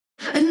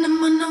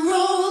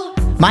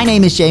My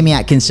name is Jamie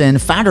Atkinson,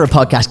 founder of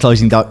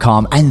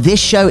podcastclosing.com, and this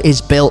show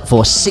is built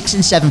for 6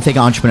 and 7 figure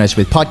entrepreneurs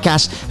with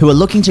podcasts who are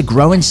looking to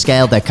grow and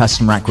scale their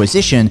customer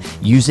acquisition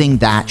using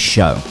that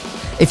show.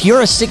 If you're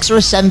a 6 or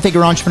a 7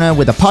 figure entrepreneur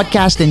with a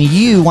podcast and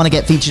you want to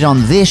get featured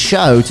on this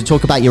show to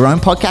talk about your own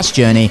podcast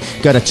journey,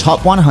 go to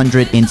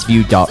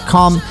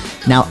top100interview.com.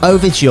 Now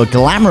over to your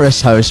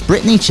glamorous host,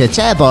 Brittany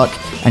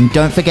Chatterbach, and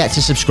don't forget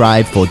to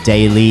subscribe for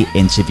daily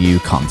interview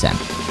content.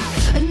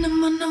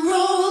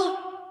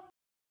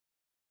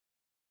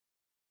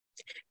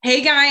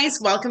 Hey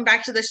guys, welcome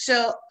back to the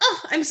show.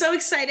 Oh, I'm so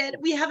excited.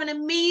 We have an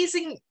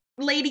amazing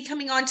lady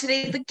coming on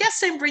today. The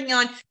guest I'm bringing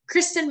on,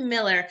 Kristen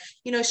Miller.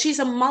 You know, she's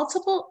a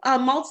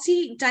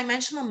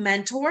multi-dimensional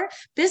mentor,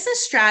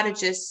 business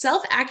strategist,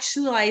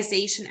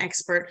 self-actualization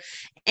expert,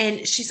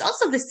 and she's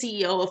also the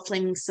CEO of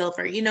Flaming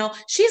Silver. You know,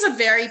 she's a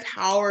very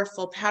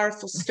powerful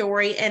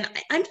story, and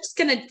I'm just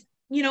going to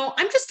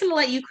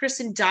let you,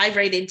 Kristen, dive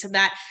right into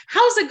that.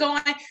 How's it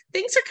going?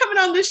 Thanks for coming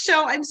on this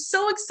show. I'm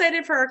so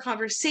excited for our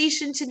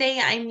conversation today.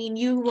 I mean,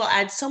 you will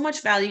add so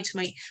much value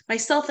to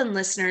myself and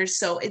listeners.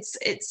 So it's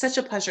such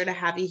a pleasure to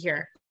have you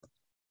here.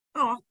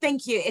 Oh,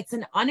 thank you. It's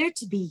an honor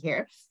to be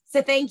here.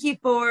 So thank you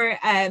for,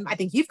 I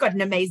think you've got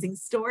an amazing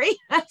story.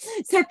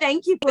 So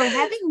thank you for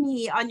having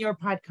me on your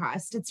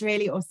podcast. It's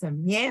really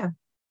awesome. Yeah.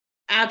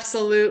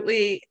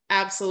 Absolutely.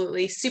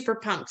 Super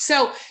pumped.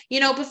 So,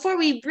 before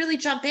we really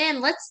jump in,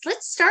 let's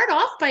start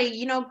off by,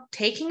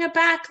 taking it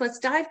back. Let's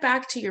dive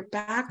back to your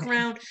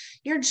background,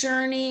 your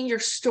journey, your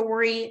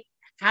story.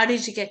 How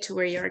did you get to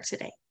where you are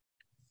today?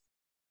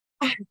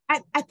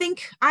 I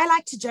think I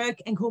like to joke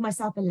and call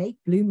myself a late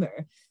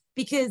bloomer,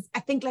 because I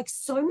think, like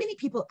so many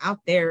people out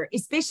there,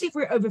 especially if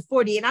we're over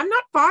 40, and I'm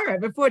not far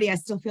over 40, I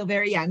still feel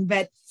very young,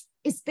 but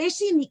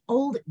especially in the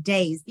old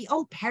days, the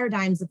old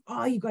paradigms of,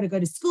 you got to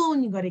go to school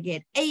and you got to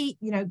get A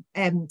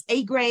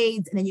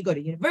grades, and then you go to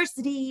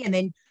university, and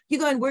then you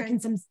go and work in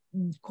some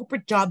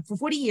corporate job for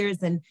 40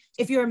 years. And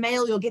if you're a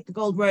male, you'll get the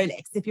gold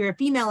Rolex. If you're a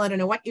female, I don't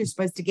know what you're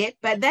supposed to get,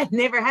 but that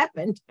never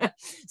happened.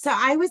 So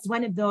I was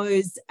one of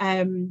those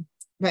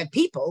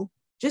people,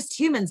 just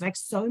humans, like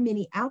so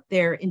many out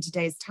there in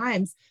today's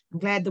times. I'm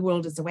glad the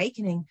world is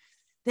awakening,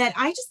 that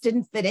I just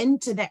didn't fit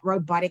into that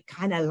robotic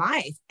kind of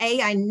life.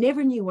 I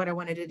never knew what I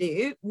wanted to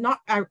do.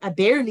 I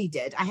barely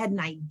did. I had an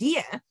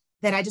idea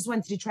that I just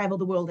wanted to travel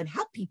the world and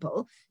help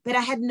people, but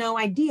I had no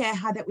idea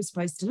how that was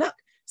supposed to look.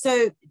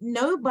 So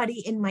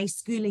nobody in my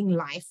schooling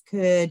life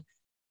could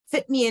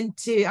fit me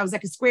into, I was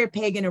like a square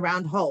peg in a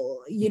round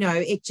hole.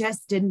 It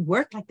just didn't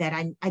work like that.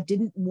 I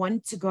didn't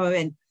want to go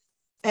and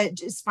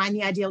just find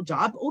the ideal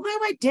job, although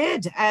I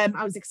did.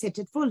 I was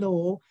accepted for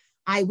law.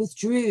 I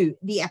withdrew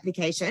the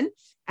application.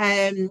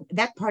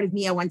 That part of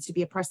me, I wanted to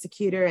be a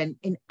prosecutor. And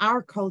in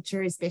our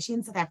culture, especially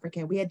in South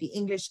Africa, we had the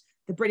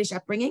British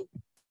upbringing.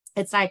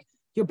 It's like,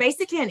 you're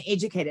basically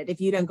uneducated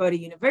if you don't go to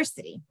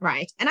university,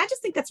 right? And I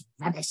just think that's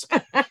rubbish.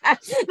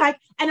 And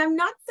I'm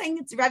not saying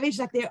it's rubbish.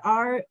 Like, there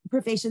are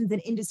professions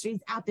and industries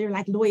out there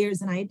like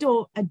lawyers, and I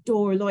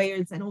adore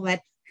lawyers and all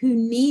that, who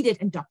need it,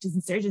 and doctors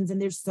and surgeons.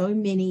 And there's so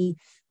many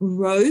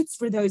roads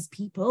for those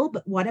people.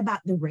 But what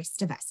about the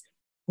rest of us?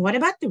 What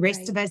about the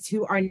rest of us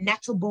who are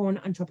natural born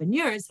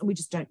entrepreneurs, and we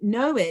just don't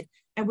know it,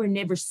 and we're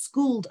never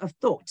schooled of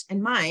thought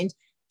and mind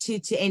to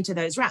enter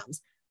those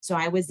realms? So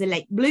I was a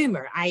late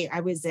bloomer.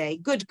 I was a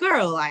good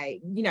girl. I,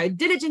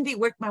 diligently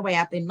worked my way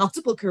up in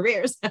multiple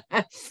careers,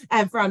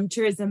 from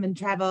tourism and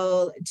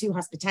travel to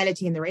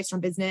hospitality and the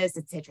restaurant business,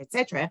 et cetera, et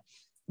cetera.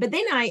 But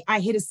then I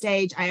hit a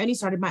stage. I only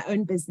started my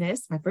own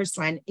business, my first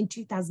one, in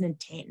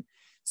 2010.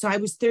 So I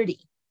was 30,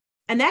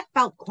 and that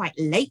felt quite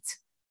late.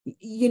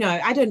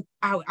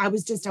 I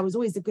was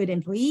always a good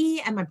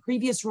employee. And my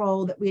previous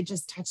role that we had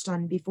just touched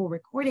on before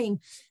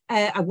recording,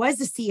 I was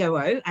the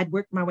COO. I'd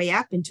worked my way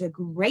up into a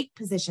great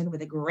position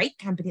with a great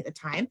company at the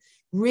time.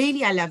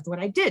 Really, I loved what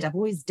I did. I've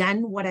always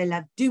done what I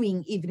loved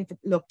doing, even if it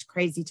looked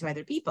crazy to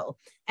other people.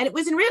 And it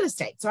was in real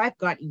estate. So I've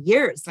got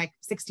years, like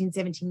 16,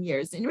 17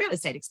 years in real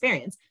estate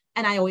experience.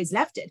 And I always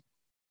loved it.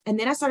 And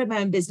then I started my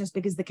own business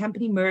because the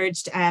company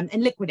merged and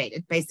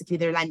liquidated basically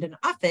their London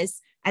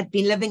office. I'd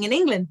been living in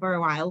England for a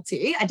while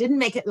too. I didn't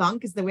make it long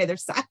because the weather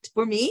sucked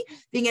for me,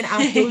 being an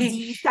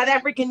outdoorsy South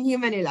African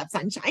human who loves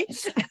sunshine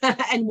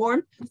and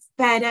warmth.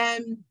 But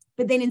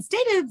then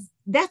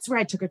that's where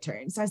I took a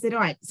turn. So I said, all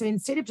right, so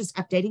instead of just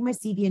updating my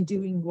CV and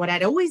doing what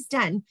I'd always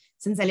done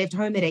since I left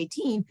home at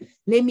 18,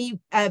 let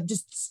me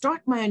just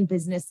start my own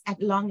business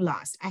at long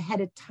last. I had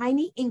a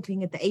tiny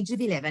inkling at the age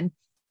of 11.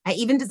 I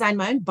even designed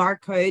my own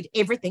barcode,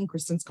 everything,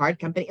 Kristen's Card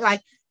Company.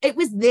 Like, it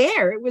was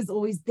there. It was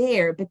always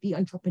there. But the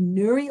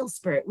entrepreneurial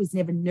spirit was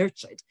never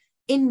nurtured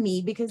in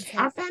me because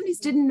our families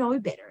didn't know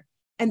better.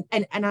 And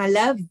I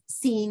love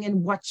seeing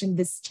and watching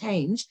this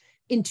change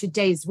in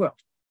today's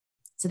world.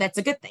 So that's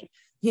a good thing.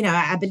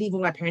 I believe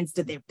all our parents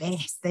did their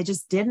best. They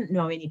just didn't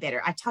know any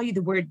better. I tell you,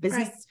 the word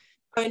business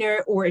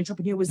owner or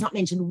entrepreneur was not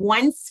mentioned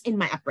once in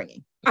my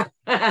upbringing.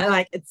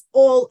 Like, it's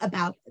all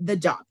about the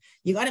job.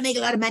 You got to make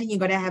a lot of money. You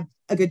got to have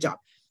a good job.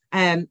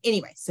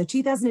 Anyway, so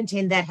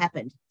 2010, that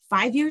happened.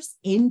 5 years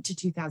into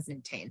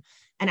 2010,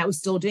 and I was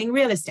still doing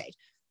real estate.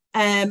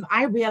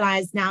 I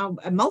realized now,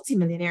 a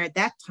multimillionaire at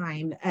that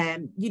time,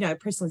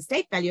 personal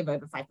estate value of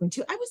over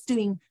 5.2, I was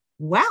doing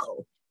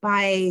well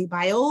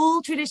by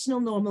all traditional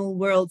normal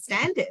world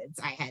standards.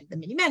 I had the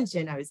mini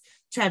mansion. I was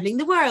traveling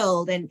the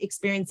world and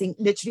experiencing,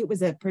 literally, it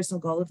was a personal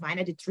goal of mine.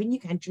 I did 3 new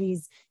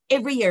countries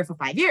every year for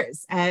 5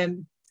 years. I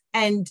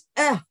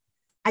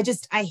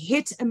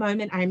hit a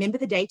moment. I remember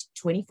the date,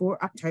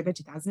 24 October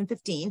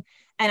 2015,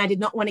 and I did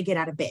not want to get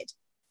out of bed.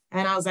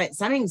 And I was like,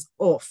 something's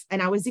off.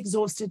 And I was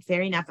exhausted.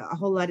 Fair enough. A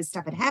whole lot of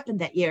stuff had happened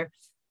that year.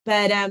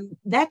 But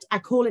that, I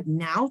call it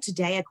now,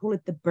 today, I call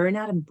it the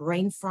burnout and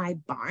brain fry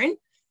barn.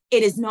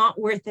 It is not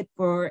worth it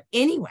for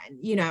anyone.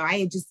 I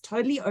had just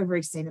totally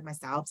overextended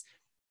myself,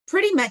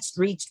 pretty much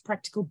reached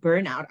practical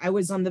burnout. I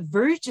was on the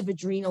verge of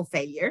adrenal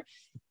failure.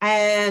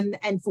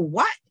 And for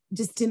what?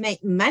 Just to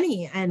make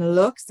money and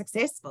look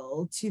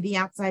successful to the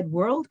outside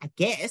world, I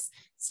guess.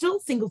 Still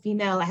single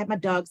female. I had my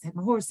dogs, I had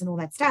my horse and all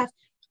that stuff,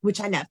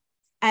 which I love.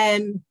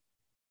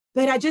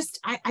 But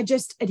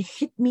it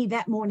hit me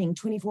that morning,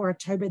 24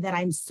 October, that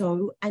I'm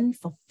so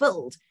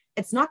unfulfilled.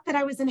 It's not that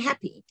I was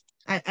unhappy,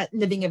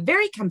 living a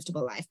very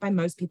comfortable life by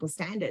most people's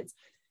standards,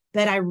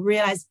 but I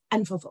realized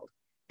unfulfilled.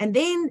 And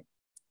then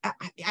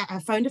I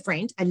phoned a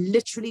friend. I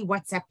literally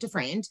WhatsApped a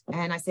friend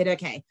and I said,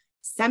 okay,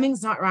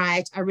 something's not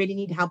right. I really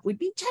need help. We'd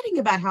been chatting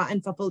about how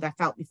unfulfilled I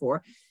felt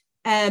before.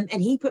 And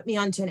he put me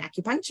onto an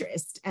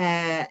acupuncturist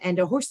and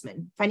a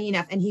horseman, funny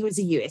enough. And he was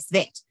a US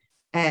vet,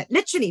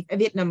 literally a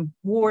Vietnam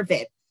War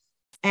vet.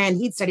 And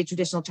he'd studied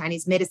traditional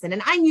Chinese medicine.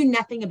 And I knew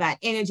nothing about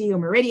energy or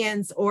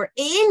meridians or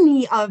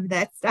any of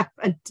that stuff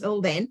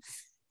until then.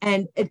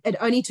 And it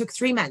only took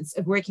 3 months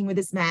of working with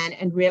this man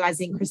and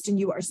realizing, Kristen,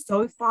 you are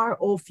so far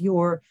off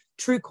your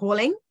true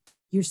calling.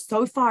 You're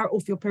so far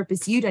off your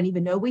purpose. You don't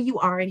even know where you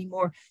are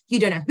anymore. You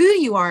don't know who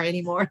you are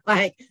anymore.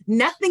 Like,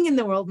 nothing in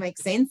the world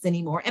makes sense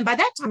anymore. And by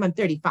that time, I'm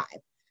 35.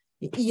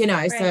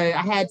 Right. So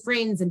I had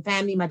friends and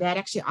family. My dad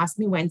actually asked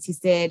me once, he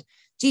said,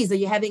 geez, are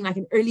you having like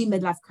an early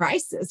midlife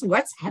crisis?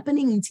 What's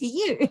happening to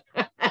you?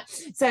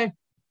 So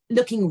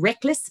looking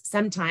reckless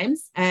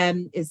sometimes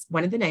is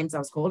one of the names I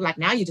was called. Like,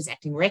 now you're just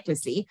acting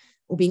recklessly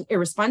or being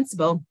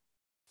irresponsible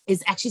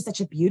is actually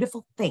such a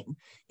beautiful thing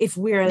if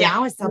we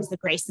allow ourselves the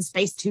grace and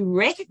space to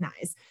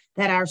recognize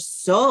that our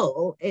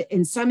soul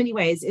in so many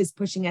ways is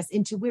pushing us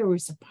into where we're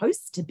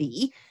supposed to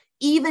be,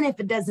 even if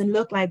it doesn't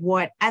look like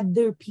what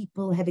other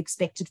people have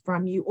expected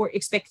from you or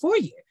expect for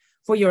you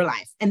for your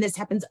life. And this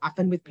happens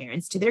often with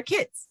parents to their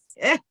kids.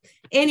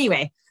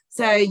 Anyway,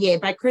 so yeah,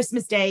 by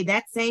Christmas Day,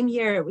 that same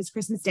year, it was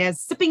Christmas Day, I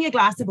was sipping a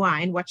glass of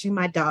wine, watching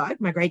my dog,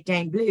 my Great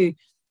Dane Blue.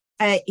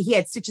 He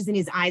had stitches in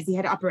his eyes. He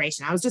had an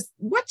operation. I was just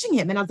watching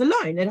him and I was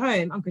alone at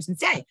home on Christmas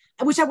Day,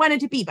 which I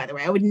wanted to be, by the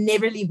way. I would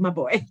never leave my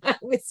boy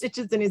with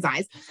stitches in his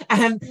eyes.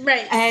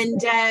 Right.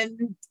 And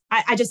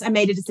I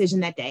made a decision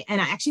that day. And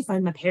I actually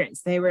phoned my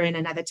parents. They were in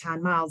another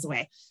town miles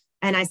away.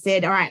 And I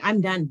said, all right, I'm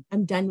done.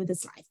 I'm done with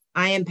this life.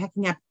 I am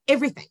packing up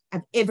everything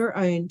I've ever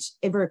owned,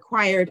 ever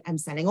acquired. I'm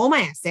selling all my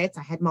assets.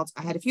 I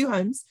had a few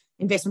homes,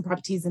 investment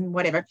properties and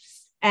whatever.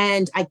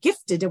 And I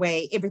gifted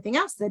away everything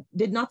else that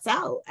did not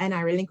sell. And I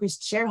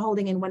relinquished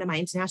shareholding in one of my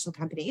international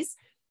companies,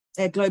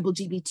 Global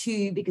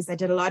GB2, because I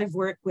did a lot of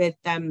work with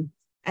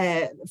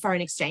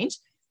foreign exchange,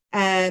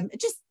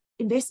 just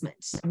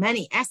investment,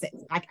 money, assets.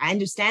 Like, I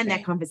understand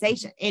that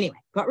conversation. Anyway,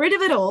 got rid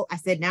of it all. I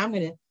said, now I'm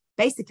going to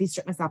basically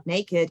strip myself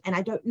naked. And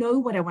I don't know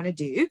what I want to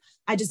do.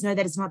 I just know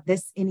that it's not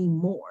this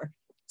anymore.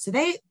 So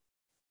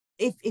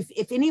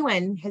if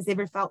anyone has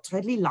ever felt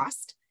totally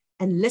lost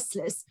and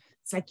listless,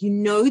 it's like,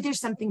 there's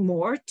something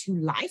more to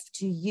life,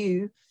 to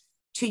you,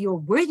 to your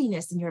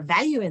worthiness and your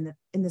value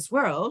in this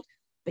world,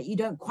 but you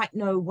don't quite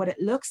know what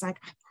it looks like.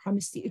 I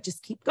promise you,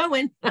 just keep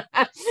going.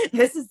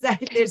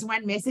 There's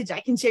one message I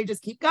can share,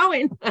 just keep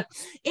going.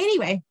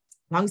 Anyway,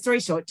 long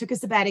story short, took a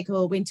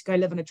sabbatical, went to go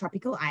live on a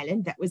tropical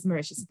island. That was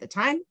Mauritius at the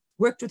time,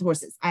 worked with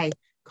horses. I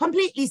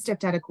completely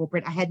stepped out of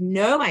corporate. I had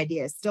no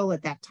idea still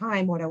at that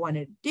time what I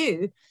wanted to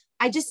do.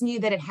 I just knew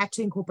that it had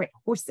to incorporate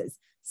horses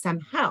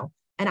somehow.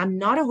 And I'm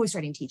not a horse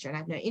riding teacher and I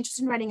have no interest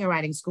in running a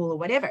riding school or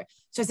whatever.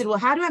 So I said, well,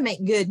 how do I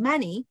make good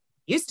money?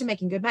 Used to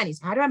making good money.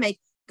 So how do I make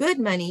good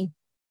money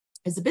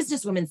as a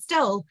businesswoman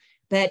still,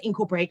 but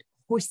incorporate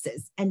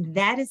horses? And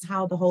that is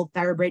how the whole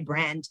Thoroughbred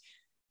brand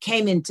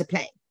came into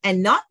play.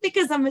 And not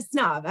because I'm a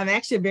snob. I'm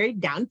actually a very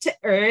down to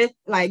earth,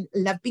 like,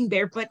 love being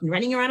barefoot and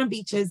running around on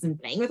beaches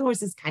and playing with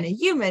horses kind of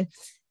human.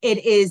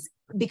 It is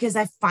because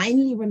I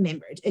finally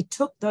remembered. It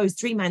took those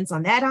 3 months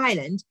on that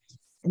island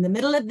in the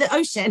middle of the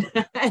ocean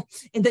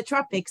in the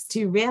tropics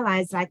to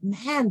realize, like,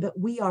 man, but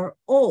we are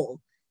all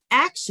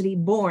actually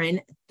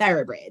born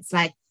thoroughbreds,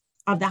 like,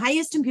 of the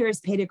highest and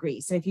purest pedigree.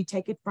 So if you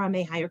take it from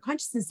a higher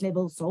consciousness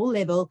level, soul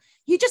level,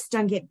 you just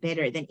don't get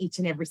better than each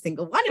and every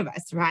single one of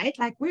us, right?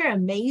 Like, we're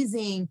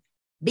amazing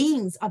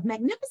beings of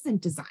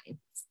magnificent design.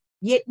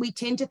 Yet we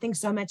tend to think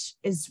so much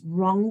is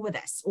wrong with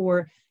us,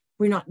 or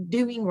we're not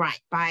doing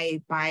right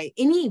by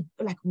any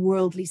like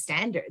worldly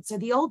standards. So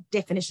the old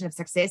definition of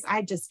success,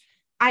 I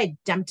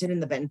dumped it in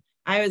the bin.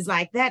 I was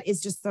like, that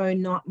is just so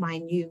not my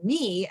new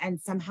me. And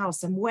somehow,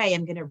 some way,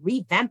 I'm going to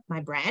revamp my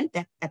brand.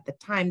 That at the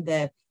time,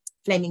 the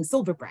Flaming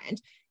Silver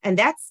brand. And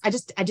I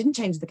didn't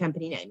change the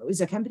company name. It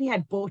was a company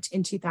I'd bought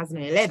in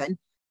 2011.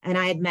 And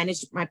I had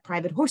managed my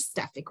private horse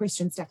stuff,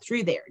 equestrian stuff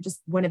through there,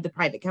 just one of the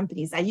private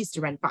companies. I used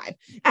to run 5.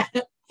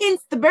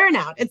 Hence the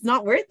burnout. It's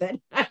not worth it.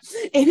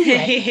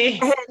 Anyway,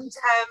 and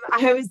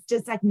I was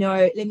just like,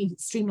 no, let me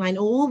streamline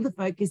all the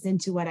focus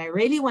into what I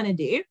really want to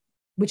do,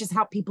 which is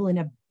help people in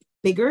a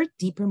bigger,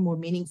 deeper, more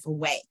meaningful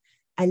way.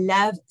 I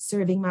love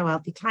serving my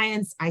wealthy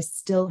clients. I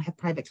still have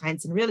private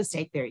clients in real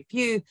estate, very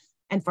few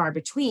and far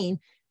between.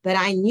 But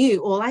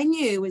all I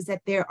knew was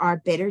that there are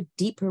better,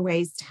 deeper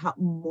ways to help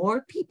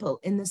more people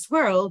in this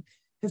world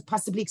who've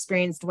possibly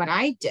experienced what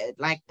I did,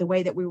 like the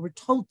way that we were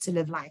told to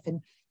live life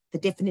and the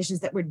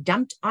definitions that were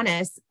dumped on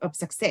us of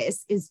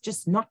success is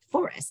just not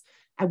for us.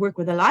 I work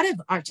with a lot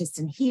of artists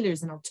and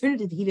healers and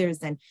alternative healers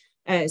and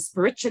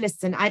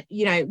spiritualists, and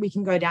we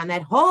can go down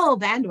that whole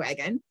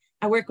bandwagon.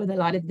 I work with a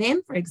lot of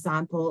them, for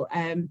example,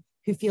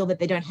 who feel that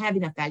they don't have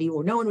enough value,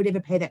 or no one would ever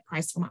pay that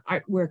price for my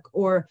artwork,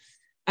 or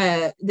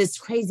this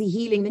crazy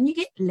healing. Then you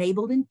get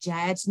labeled and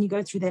judged, and you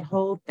go through that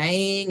whole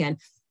thing and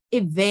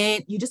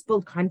event. You just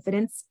build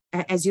confidence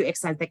as you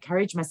exercise that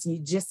courage muscle, and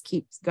you just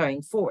keep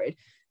going forward.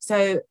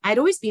 So I'd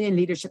always been in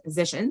leadership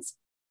positions.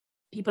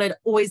 People had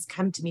always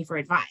come to me for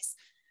advice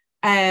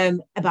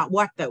about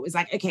what, though. It was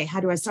like, okay, how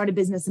do I start a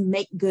business and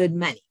make good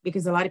money?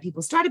 Because a lot of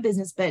people start a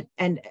business,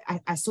 and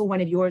I saw one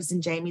of yours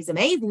and Jamie's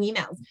amazing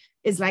emails,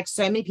 is like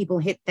so many people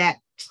hit that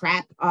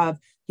trap of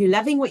you're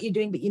loving what you're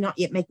doing, but you're not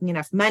yet making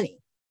enough money.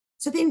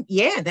 So then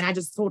I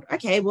just thought,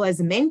 okay, well, as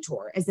a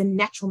mentor, as a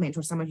natural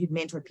mentor, someone who'd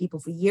mentored people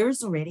for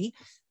years already,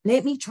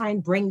 let me try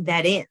and bring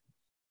that in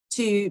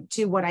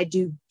to what I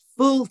do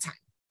full time.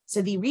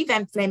 So the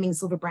revamped Flaming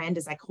Silver brand,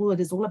 as I call it,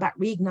 is all about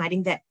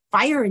reigniting that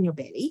fire in your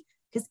belly,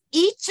 because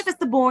each of us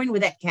are born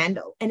with that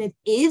candle, and it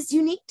is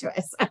unique to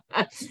us.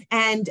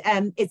 And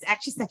it's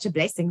actually such a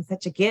blessing,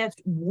 such a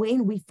gift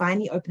when we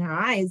finally open our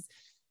eyes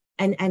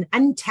and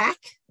untack,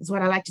 is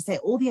what I like to say,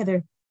 all the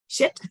other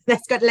shit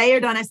that's got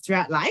layered on us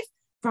throughout life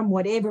from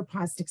whatever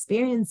past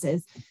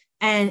experiences,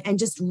 and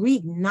just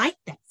reignite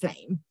that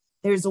flame.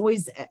 There's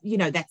always,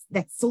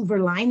 that silver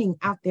lining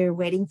out there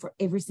waiting for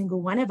every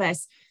single one of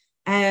us.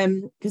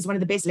 Because one of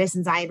the best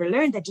lessons I ever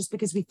learned, that just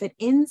because we fit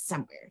in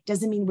somewhere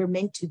doesn't mean we're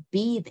meant to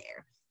be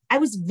there. I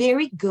was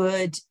very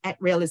good at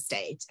real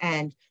estate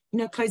and,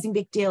 closing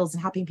big deals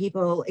and helping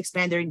people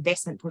expand their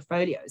investment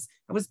portfolios.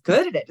 I was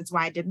good at it. That's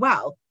why I did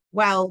well,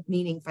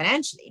 meaning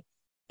financially,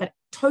 but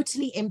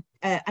totally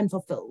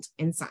unfulfilled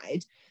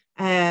inside.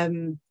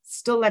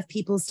 Still love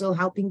people, still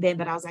helping them.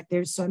 But I was like,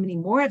 there's so many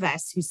more of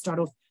us who start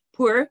off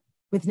poor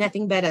with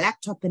nothing but a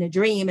laptop and a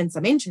dream and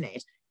some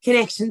internet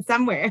connection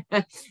somewhere.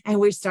 And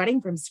we're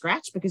starting from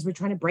scratch because we're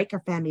trying to break our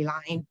family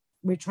line.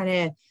 We're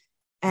trying to,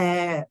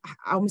 I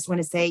almost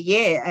want to say,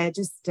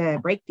 just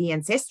break the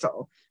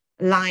ancestral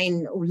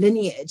line or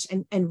lineage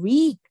and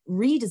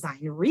redesign,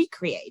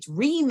 recreate,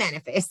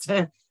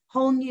 remanifest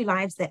whole new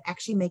lives that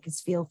actually make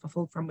us feel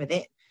fulfilled from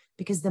within,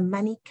 because the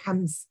money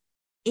comes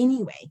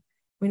anyway.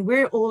 When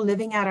we're all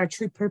living out our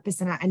true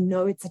purpose, and I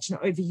know it's such an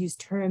overused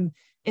term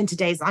in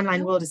today's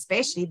online world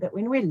especially, but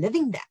when we're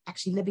living that,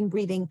 actually living,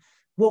 breathing,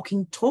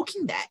 walking,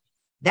 talking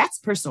that's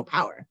personal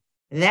power.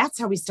 That's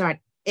how we start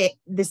it.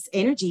 This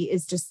energy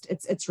is just,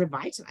 it's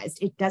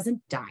revitalized. It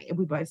doesn't die. And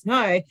we both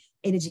know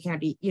energy cannot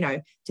be,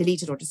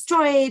 deleted or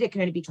destroyed. It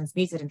can only be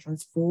transmuted and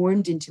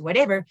transformed into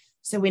whatever.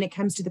 So when it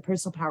comes to the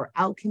personal power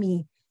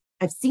alchemy,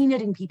 I've seen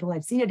it in people,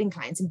 I've seen it in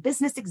clients and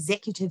business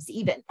executives,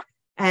 even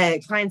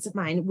clients of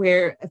mine,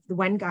 where the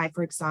one guy,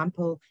 for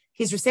example,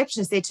 his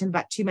receptionist said to him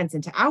about 2 months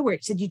into our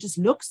work, said, "You just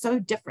look so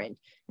different."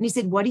 And he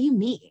said, "What do you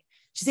mean?"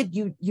 She said,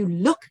 you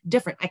look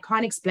different. I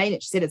can't explain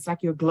it. She said, "It's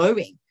like you're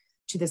glowing."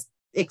 To this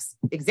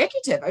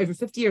executive, over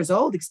 50 years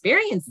old,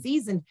 experienced,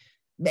 seasoned,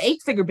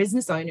 8-figure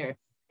business owner.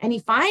 And he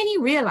finally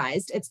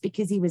realized it's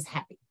because he was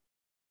happy,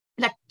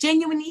 like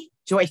genuinely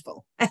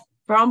joyful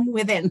from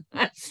within.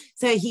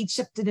 So he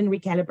shifted and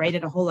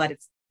recalibrated a whole lot of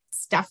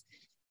stuff.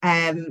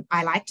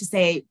 I like to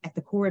say at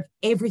the core of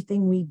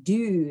everything we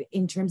do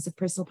in terms of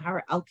personal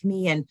power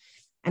alchemy and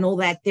all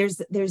that,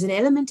 there's an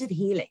element of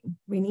healing.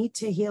 We need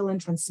to heal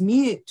and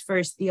transmute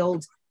first the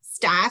old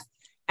stuff.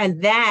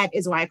 And that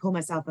is why I call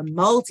myself a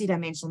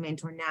multidimensional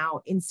mentor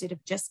now instead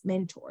of just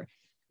mentor,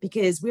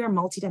 because we are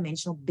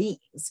multidimensional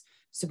beings.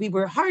 So we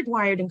were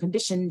hardwired and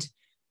conditioned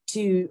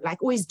to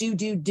like always do.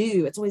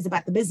 It's always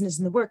about the business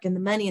and the work and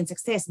the money and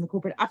success and the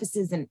corporate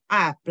offices and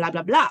blah,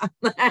 blah, blah,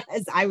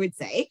 as I would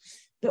say.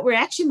 But we're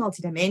actually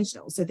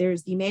multidimensional. So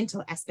there's the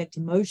mental aspect,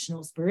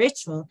 emotional,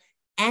 spiritual,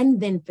 and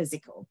then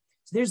physical.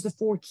 So there's the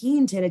 4 key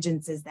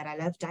intelligences that I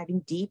love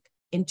diving deep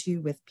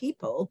into with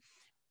people,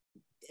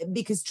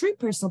 because true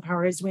personal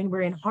power is when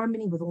we're in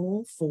harmony with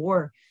all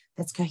 4.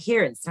 That's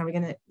coherence. Now we're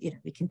going to,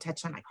 we can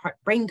touch on like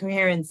heart-brain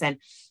coherence and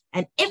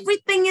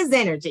everything is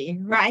energy,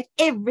 right?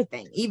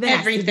 Everything, even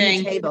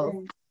everything.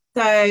 Table.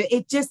 So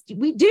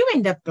we do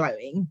end up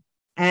glowing,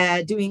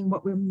 doing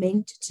what we're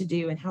meant to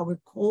do and how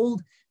we're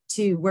called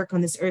to work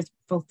on this earth,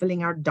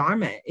 fulfilling our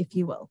dharma, if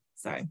you will.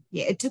 So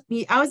yeah,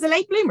 I was a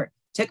late bloomer.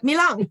 Took me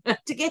long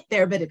to get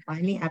there, but it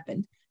finally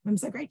happened. I'm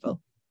so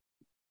grateful.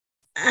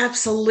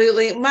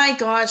 Absolutely. My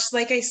gosh,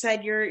 like I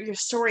said, your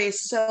story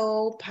is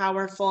so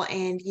powerful,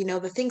 and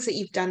the things that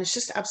you've done is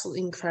just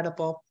absolutely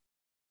incredible.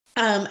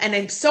 And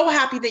I'm so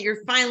happy that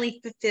you're finally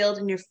fulfilled,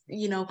 and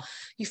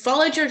you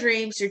followed your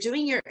dreams, you're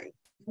doing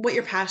what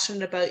you're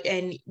passionate about,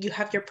 and you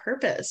have your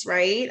purpose,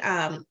 right?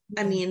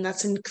 I mean,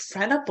 that's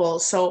incredible.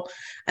 So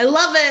I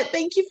love it.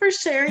 Thank you for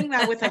sharing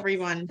that with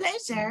everyone.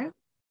 Pleasure.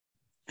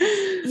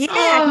 Yeah, I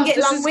can Oh, get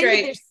this is long-winded.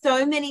 great. There's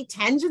so many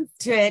tangents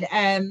to it.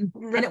 And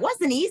it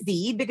wasn't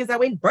easy because I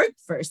went broke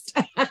first.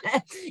 So I'm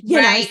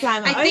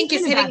I think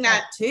it's open hitting about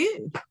that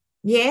too.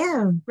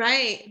 Yeah.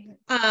 right.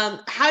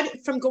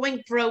 From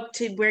going broke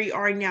to where you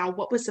are now,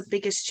 what was the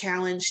biggest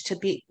challenge to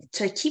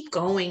keep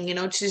going,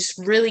 to just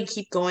really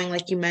keep going,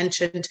 like you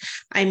mentioned?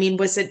 I mean,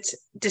 was it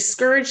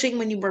discouraging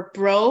when you were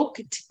broke?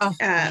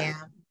 Yeah.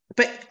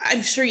 But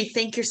I'm sure you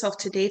thank yourself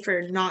today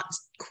for not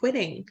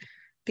quitting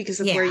because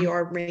of where Yeah. you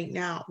are right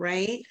now,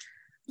 right?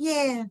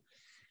 Yeah.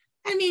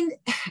 I mean,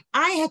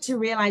 I had to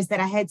realize that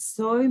I had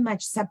so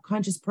much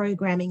subconscious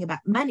programming about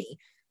money.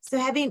 So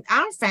having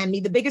our family,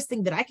 the biggest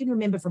thing that I can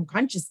remember from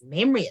conscious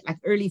memory at like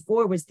early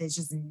 4 was there's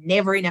just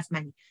never enough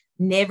money,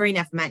 never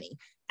enough money.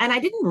 And I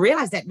didn't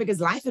realize that because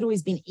life had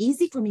always been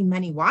easy for me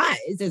money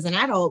wise as an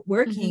adult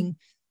working,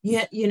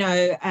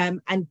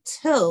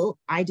 until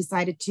I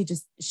decided to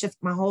just shift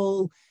my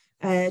whole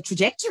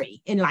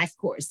trajectory in life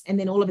course. And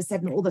then all of a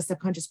sudden, all the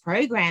subconscious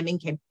programming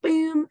came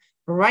boom,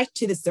 right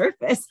to the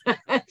surface.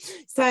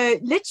 So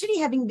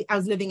literally I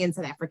was living in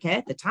South Africa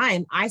at the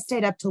time. I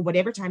stayed up till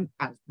whatever time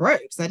I was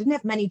broke. So I didn't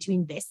have money to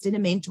invest in a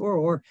mentor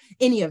or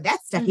any of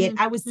that stuff yet.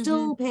 I was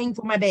still paying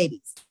for my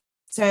babies.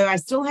 So I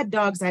still had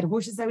dogs, I had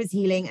horses I was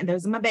healing, and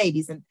those are my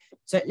babies. And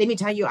so let me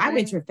tell you, I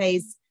went through a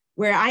phase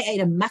where I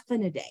ate a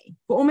muffin a day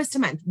for almost a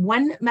month.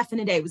 One muffin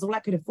a day was all I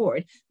could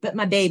afford, but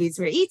my babies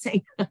were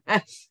eating.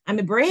 I'm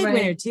a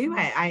breadwinner too.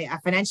 I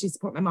financially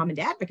support my mom and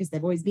dad because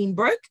they've always been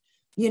broke.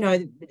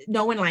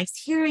 No one likes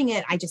hearing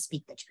it. I just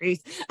speak the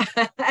truth.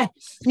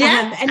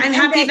 Yeah, I'm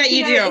happy that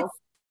you do.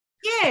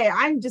 Yeah,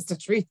 I'm just a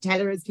truth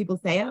teller, as people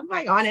say. I'm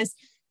like honest.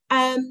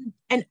 And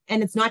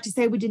it's not to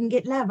say we didn't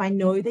get love. I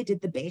know they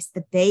did the best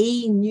that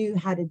they knew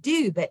how to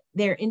do, but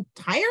their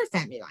entire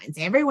family lines,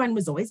 everyone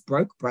was always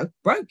broke.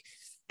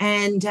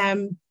 And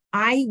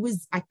I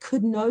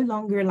could no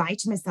longer lie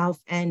to myself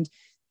and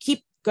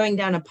keep going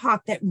down a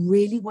path that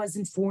really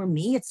wasn't for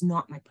me. It's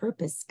not my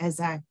purpose, as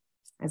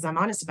I'm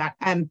honest about.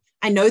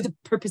 I know the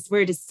purpose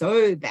word is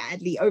so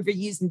badly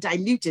overused and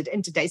diluted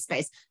in today's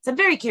space. So I'm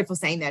very careful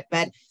saying that,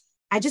 but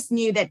I just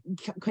knew that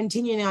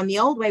continuing on the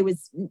old way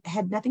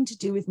had nothing to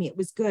do with me. It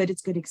was good.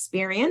 It's good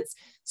experience.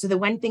 So the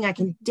one thing I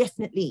can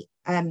definitely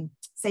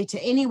say to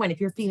anyone, if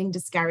you're feeling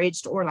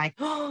discouraged or like,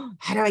 oh,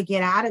 how do I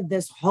get out of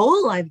this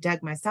hole I've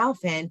dug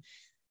myself in?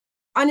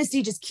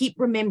 Honestly, just keep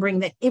remembering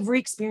that every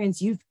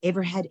experience you've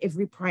ever had,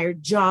 every prior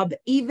job,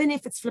 even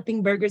if it's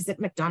flipping burgers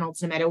at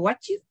McDonald's, no matter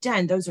what you've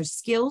done, those are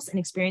skills and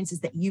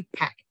experiences that you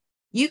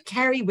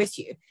carry with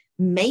you.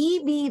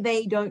 Maybe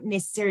they don't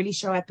necessarily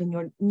show up in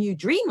your new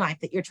dream life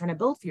that you're trying to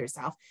build for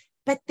yourself,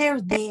 but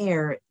they're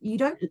there. You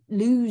don't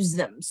lose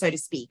them, so to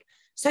speak.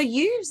 So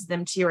use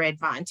them to your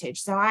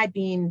advantage. So I've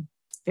been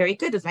very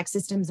good with like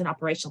systems and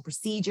operational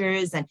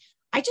procedures. And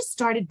I just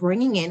started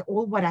bringing in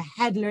all what I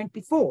had learned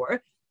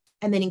before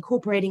and then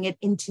incorporating it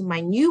into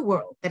my new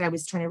world that I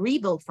was trying to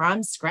rebuild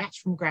from scratch,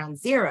 from ground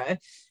zero.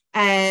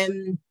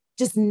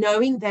 Just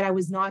knowing that I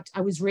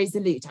was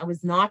resolute. I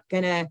was not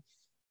going to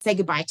say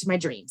goodbye to my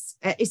dreams,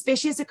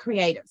 especially as a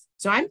creative.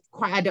 So I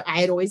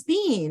had always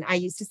been, I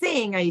used to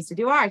sing, I used to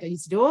do art, I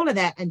used to do all of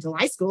that until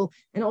high school.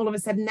 And all of a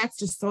sudden that's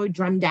just so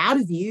drummed out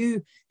of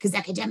you because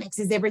academics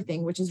is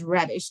everything, which is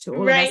rubbish to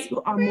all of us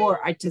who are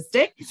more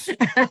artistic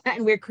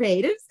and we're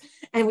creatives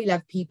and we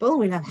love people.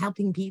 We love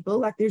helping people.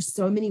 Like there's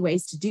so many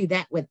ways to do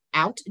that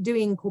without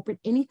doing corporate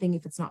anything.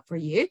 If it's not for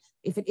you,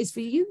 if it is for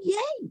you,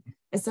 yay.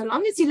 And so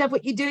long as you love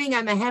what you're doing,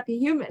 I'm a happy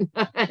human,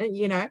 but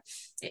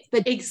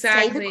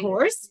exactly. Stay the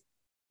course.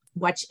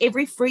 Watch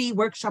every free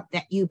workshop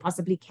that you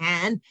possibly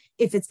can.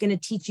 If it's going to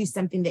teach you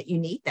something that you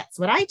need, that's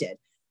what I did.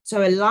 So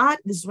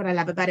this is what I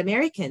love about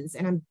Americans.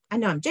 And I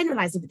know I'm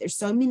generalizing, but there's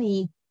so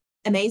many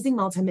amazing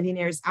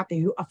multimillionaires out there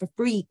who offer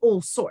free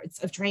all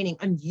sorts of training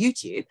on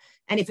YouTube.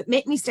 And if it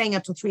meant me staying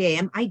up till 3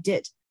 a.m., I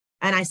did.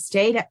 And I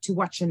stayed up to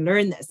watch and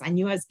learn this. I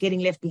knew I was getting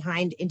left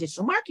behind in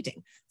digital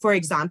marketing, for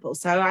example.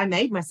 So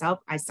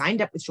I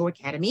signed up with Show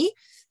Academy.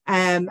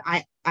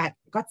 I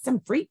got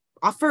some free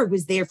offer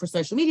was there for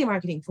social media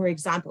marketing, for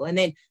example. And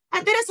then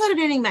I started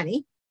earning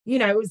money.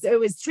 It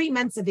was 3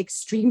 months of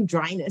extreme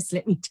dryness,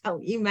 let me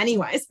tell you,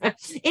 money-wise.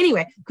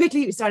 Anyway,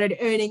 quickly we started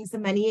earning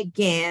some money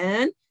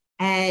again.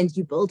 And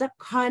you build up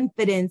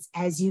confidence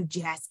as you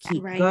just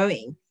keep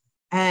going.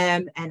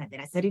 And then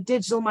I studied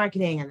digital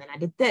marketing, and then I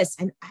did this.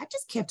 And I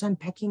just kept on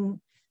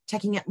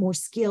taking up more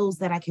skills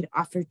that I could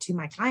offer to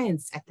my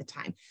clients at the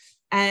time.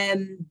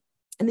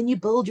 and then you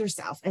build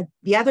yourself. And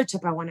the other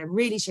tip I want to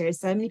really share is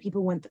so many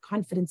people want the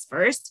confidence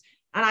first.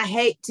 And I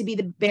hate to be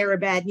the bearer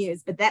of bad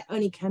news, but that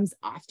only comes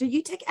after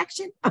you take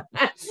action.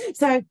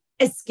 So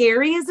as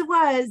scary as it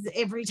was,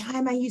 every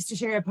time I used to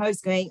share a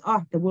post going,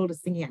 oh, the world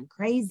is thinking I'm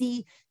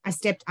crazy. I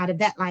stepped out of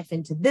that life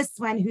into this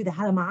one. Who the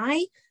hell am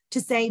I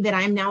to say that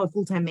I'm now a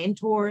full-time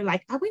mentor?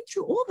 Like, I went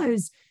through all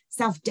those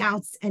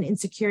self-doubts and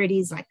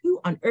insecurities. Like, who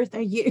on earth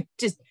are you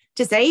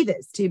to say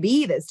this, to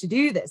be this, to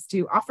do this,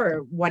 to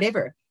offer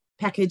whatever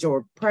package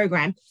or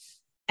program?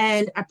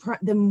 And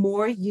the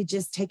more you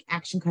just take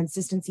action,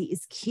 consistency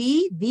is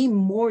key. The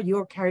more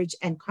your courage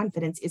and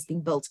confidence is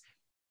being built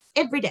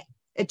every day.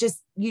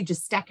 You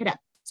just stack it up.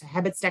 So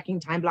habit stacking,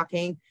 time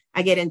blocking,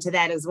 I get into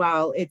that as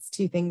well. It's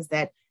two things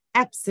that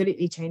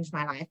absolutely changed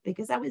my life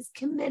because I was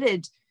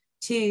committed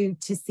to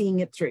seeing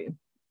it through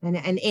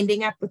and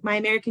ending up with my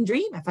American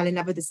dream. I fell in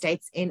love with the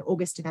States in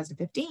August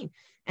 2015.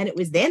 And it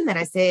was then that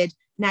I said,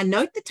 now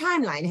note the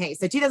timeline. Hey,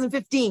 so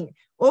 2015,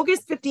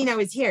 August 15, I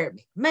was here,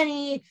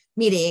 money,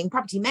 meeting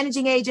property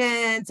managing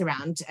agents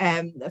around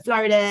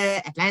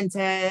Florida,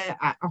 Atlanta.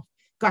 I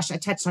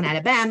touched on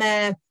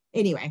Alabama.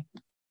 Anyway,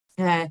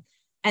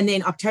 and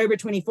then October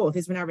 24th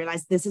is when I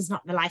realized this is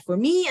not the life for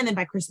me. And then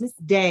by Christmas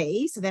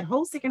Day, so that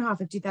whole second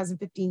half of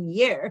 2015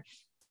 year,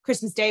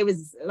 Christmas Day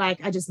was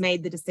like, I just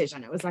made the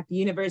decision. It was like the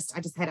universe,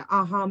 I just had an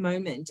aha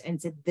moment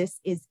and said, this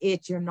is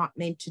it. You're not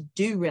meant to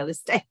do real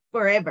estate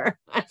forever.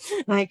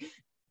 Like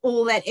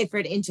all that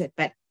effort into it.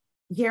 But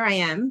here I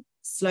am,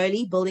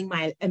 slowly building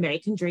my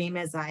American dream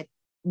as I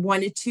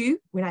wanted to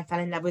when I fell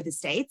in love with the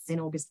States in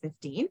August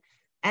 15.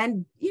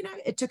 And,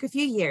 it took a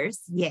few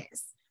years.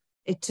 Yes.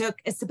 It took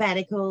a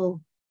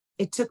sabbatical.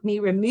 It took me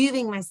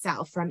removing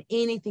myself from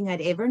anything I'd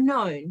ever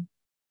known.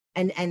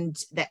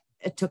 And that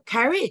it took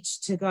courage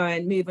to go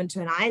and move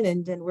onto an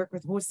island and work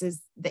with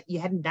horses that you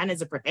hadn't done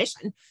as a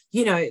profession,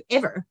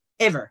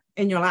 ever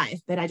in your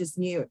life. But I just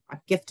knew I'm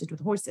gifted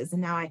with horses.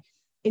 And now I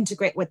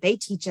integrate what they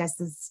teach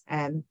us as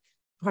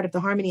part of the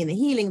harmony and the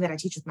healing that I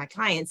teach with my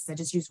clients. I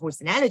just use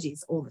horse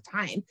analogies all the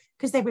time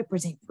because they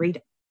represent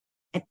freedom.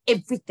 And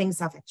everything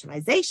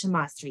self-actualization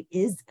mastery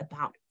is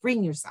about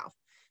freeing yourself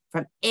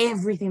from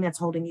everything that's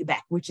holding you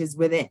back, which is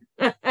within.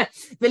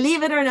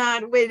 Believe it or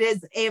not, it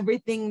is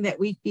everything that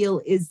we feel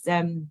is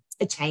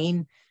a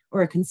chain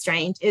or a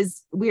constraint,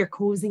 is we are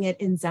causing it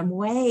in some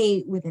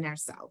way within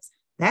ourselves.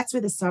 That's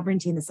where the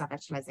sovereignty and the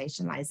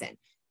self-actualization lies in.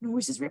 And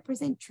horses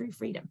represent true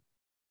freedom.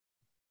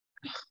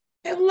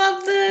 I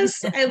love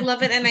this. I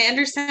love it. And I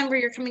understand where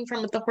you're coming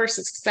from with the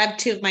horses because I have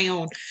two of my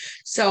own.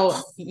 So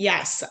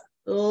yes,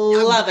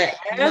 love it.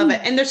 Love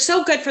it. And they're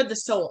so good for the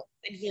soul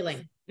and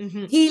healing.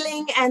 Mm-hmm.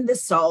 Healing and the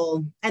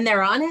soul. And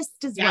they're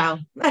honest as well.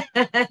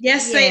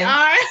 Yes, they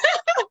are.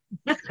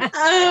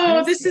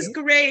 Oh, this is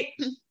great.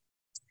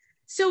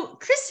 So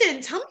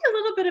Kristen, tell me a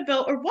little bit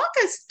about, or walk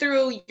us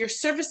through your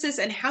services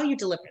and how you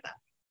deliver them.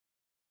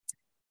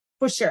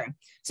 For sure.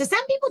 So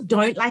some people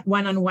don't like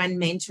one-on-one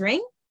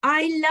mentoring.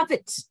 I love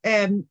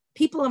it.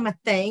 People are my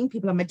thing.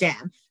 People are my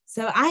jam.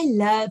 So I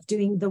love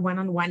doing the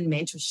one-on-one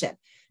mentorship.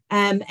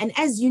 And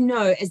as you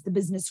know, as the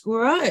business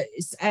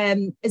grows,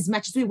 as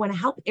much as we want to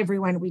help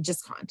everyone, we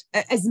just can't.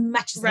 As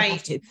much as we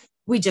have to,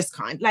 we just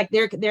can't. Like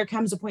there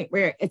comes a point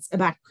where it's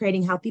about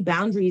creating healthy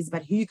boundaries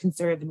about who you can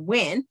serve and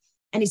when,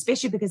 and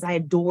especially because I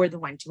adore the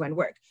one-to-one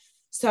work.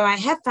 So I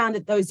have found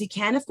that those who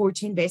can afford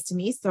to invest in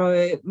me,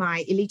 so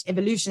my Elite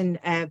Evolution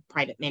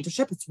private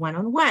mentorship, it's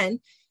one-on-one.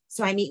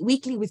 So I meet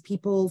weekly with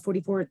people for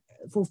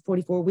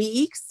 44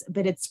 weeks,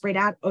 but it's spread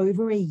out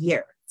over a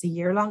year. It's a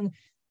year-long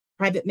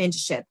private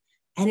mentorship.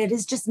 And it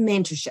is just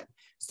mentorship.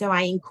 So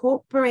I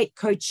incorporate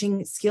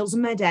coaching skills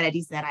and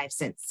modalities that I've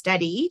since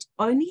studied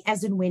only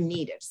as and when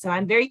needed. So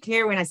I'm very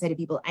clear when I say to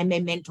people, I'm a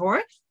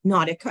mentor,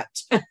 not a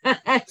coach.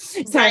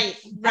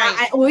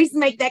 I always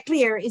make that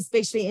clear,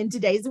 especially in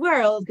today's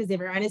world, because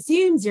everyone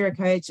assumes you're a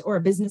coach or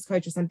a business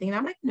coach or something. And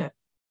I'm like, no,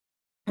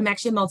 I'm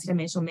actually a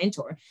multidimensional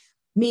mentor.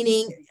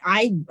 Meaning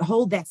I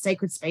hold that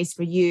sacred space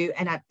for you.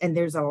 And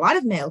there's a lot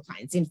of male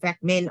clients. In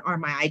fact, men are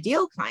my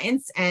ideal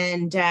clients.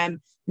 And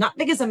not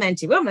because I'm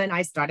anti-woman.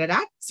 I started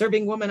out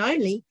serving women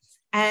only.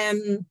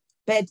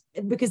 But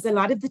because a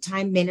lot of the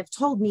time men have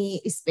told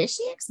me,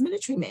 especially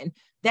ex-military men,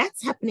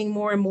 that's happening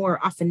more and more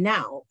often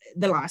now,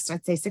 the last,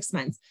 I'd say 6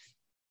 months,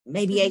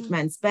 maybe 8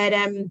 months. But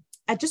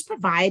I just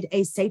provide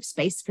a safe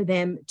space for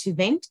them to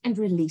vent and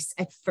release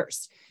at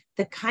first.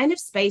 The kind of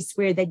space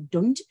where they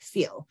don't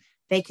feel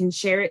they can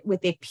share it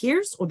with their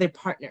peers or their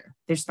partner,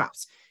 their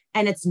spouse.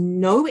 And it's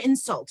no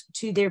insult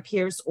to their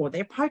peers or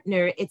their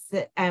partner. It's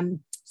the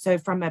so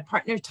from a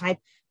partner type,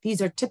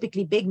 these are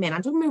typically big men.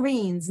 I'm talking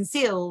Marines and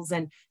SEALs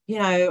and,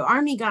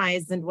 Army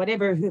guys and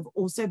whatever, who have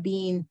also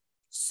been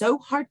so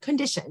hard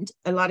conditioned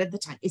a lot of the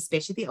time,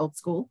 especially the old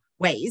school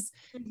ways,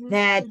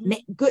 that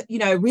good,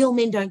 real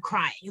men don't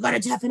cry. You got to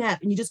toughen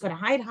up and you just got to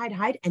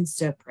hide and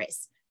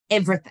suppress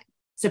everything.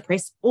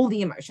 Suppress all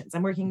the emotions.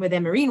 I'm working with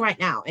a Marine right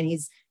now and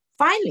he's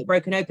finally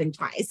broken open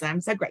twice.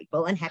 I'm so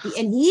grateful and happy.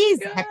 And he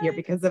is happier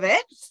because of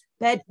it.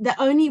 But the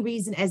only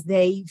reason, as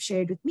they've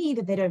shared with me,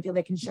 that they don't feel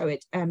they can show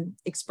it,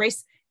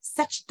 express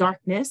such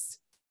darkness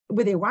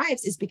with their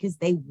wives is because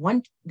they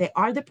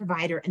are the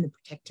provider and the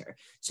protector.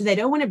 So they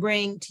don't want to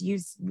bring, to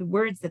use the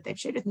words that they've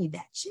shared with me,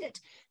 that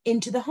shit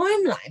into the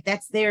home life.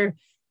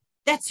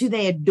 That's who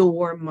they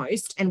adore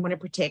most and want to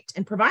protect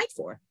and provide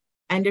for,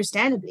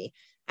 understandably.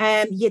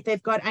 Yet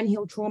they've got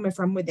unhealed trauma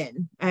from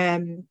within.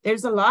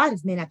 There's a lot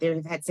of men out there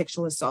who've had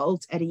sexual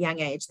assault at a young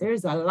age.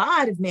 There's a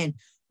lot of men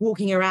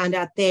walking around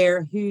out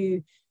there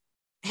who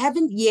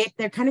haven't yet.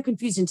 They're kind of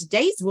confused in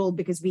today's world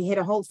because we hit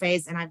a whole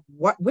phase, and I've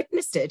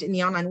witnessed it in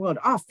the online world.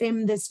 Oh,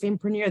 femme this,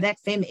 fempreneur that,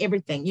 femme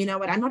everything. You know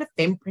what? I'm not a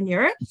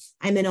fempreneur.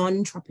 I'm an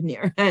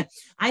entrepreneur.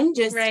 I'm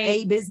just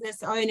a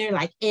business owner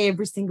like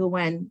every single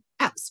one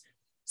else.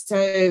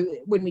 So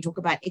when we talk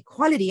about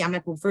equality, I'm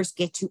like, we'll first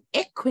get to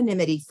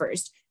equanimity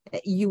first.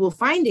 You will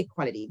find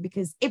equality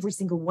because every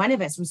single one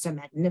of us was so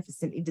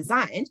magnificently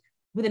designed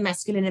with a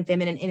masculine and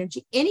feminine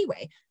energy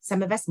anyway.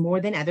 Some of us more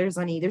than others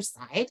on either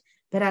side,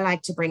 but I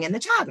like to bring in the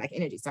childlike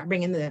energy. So I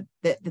bring in the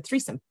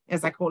threesome,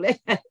 as I call it,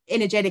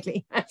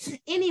 energetically.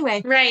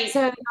 Anyway,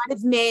 so a lot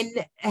of men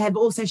have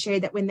also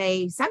shared that when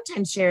they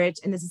sometimes share it,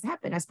 and this has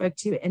happened, I spoke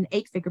to an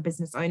 8-figure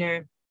business owner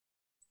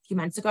a few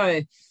months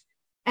ago,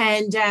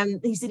 and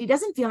he said he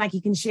doesn't feel like he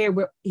can share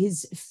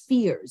his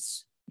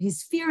fears,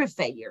 his fear of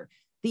failure,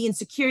 the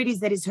insecurities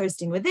that he's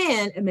hosting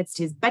within amidst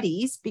his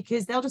buddies,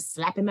 because they'll just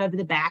slap him over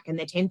the back and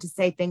they tend to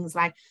say things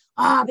like,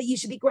 but you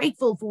should be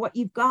grateful for what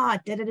you've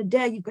got,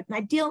 you've got an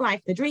ideal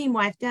life, the dream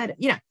wife,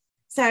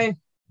 So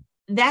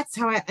that's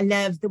how I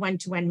love the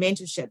one-to-one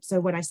mentorship. So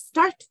what I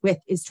start with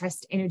is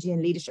trust, energy,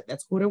 and leadership.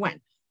 That's quarter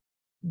one.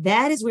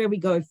 That is where we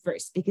go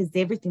first, because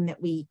everything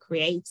that we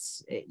create,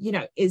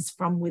 is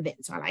from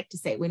within. So I like to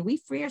say, when we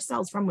free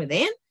ourselves from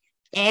within,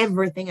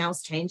 everything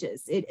else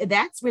changes.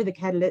 That's where the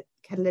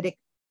catalytic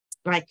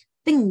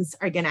things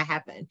are going to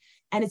happen.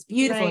 And it's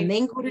beautiful. And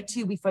then quarter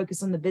two, we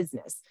focus on the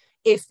business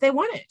if they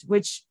want it,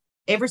 which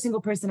every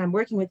single person I'm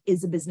working with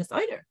is a business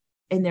owner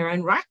in their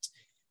own right.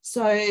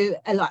 So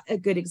a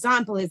good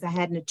example is I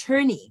had an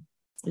attorney,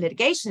 a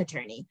litigation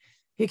attorney,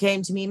 who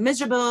came to me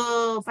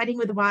miserable, fighting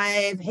with the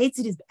wife,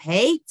 hated,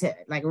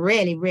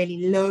 really,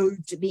 really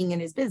loathed being in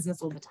his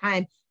business all the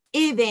time.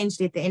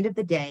 Eventually, at the end of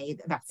the day,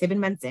 about 7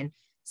 months in,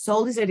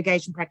 sold his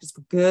litigation practice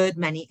for good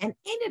money and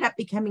ended up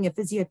becoming a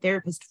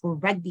physiotherapist for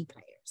rugby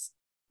players,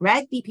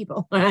 rugby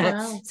people.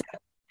 Wow. So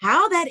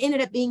how that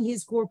ended up being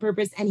his core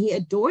purpose, and he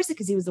adores it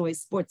because he was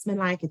always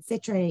sportsmanlike,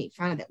 etc. And he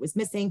found that was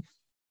missing.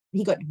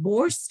 He got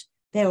divorced.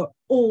 They were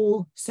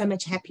all so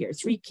much happier.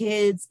 3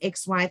 kids,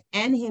 ex-wife,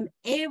 and him.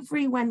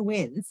 Everyone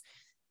wins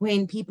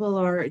when people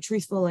are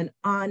truthful and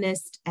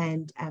honest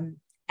and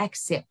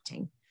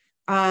accepting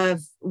of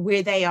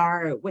where they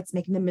are, what's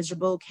making them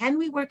miserable. Can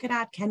we work it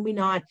out? Can we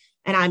not?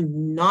 And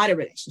I'm not a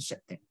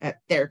relationship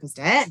therapist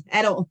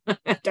at all.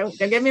 Don't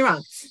get me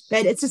wrong.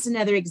 But it's just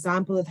another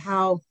example of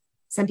how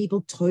some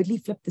people totally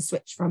flip the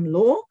switch from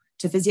law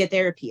to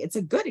physiotherapy. It's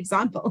a good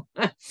example.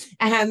 It's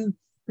a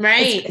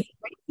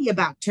crazy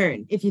about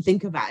turn if you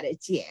think about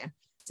it. Yeah.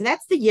 So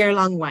that's the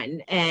year-long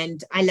one,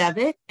 and I love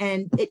it.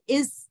 And it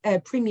is a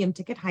premium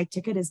ticket, high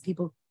ticket, as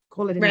people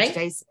call it in today's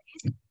space.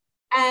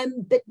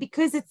 But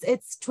because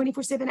it's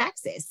 24/7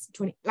 access,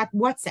 like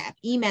WhatsApp,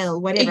 email,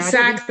 whatever.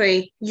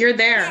 Exactly. You're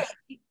there.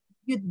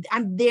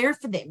 I'm there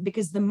for them,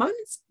 because the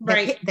moments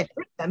that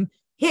hurt them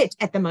hit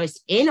at the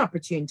most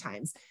inopportune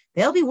times.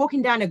 They'll be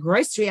walking down a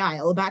grocery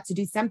aisle about to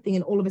do something,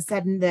 and all of a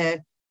sudden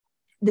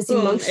this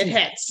emotion, it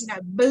hits.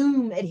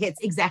 Boom, it hits.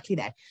 Exactly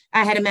that.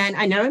 I had a man,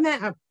 I know him,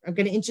 I'm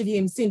going to interview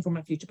him soon for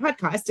my future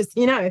podcast, just,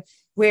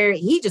 where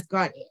he just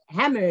got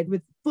hammered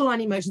with full-on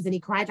emotions, and he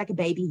cried like a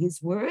baby.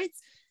 His words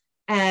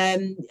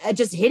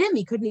just hit him.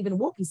 He couldn't even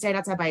walk. He stayed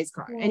outside by his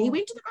car, and he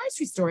went to the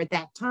grocery store at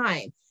that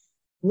time.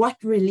 What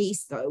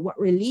release, though, what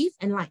relief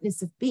and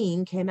lightness of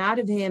being came out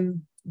of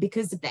him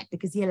because of that,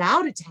 because he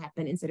allowed it to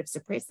happen instead of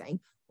suppressing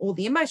all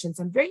the emotions.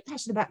 I'm very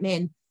passionate about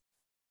men.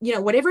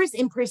 Whatever is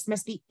impressed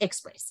must be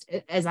expressed,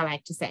 as I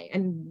like to say.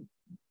 And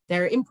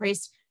they're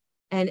impressed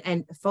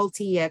and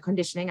faulty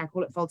conditioning. I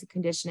call it faulty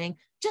conditioning,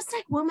 just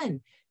like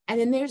women. And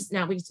then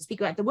now we just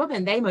speak about the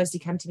women. They mostly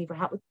come to me for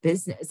help with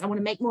business. I want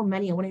to make more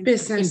money. I want to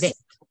invest.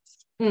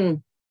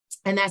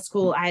 And that's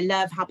cool. I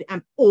love helping.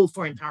 I'm all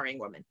for empowering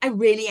women. I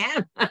really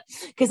am,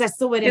 because I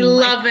saw it. I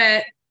love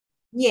it.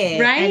 Yeah.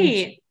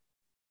 Right.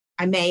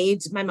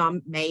 My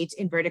mom made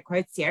inverted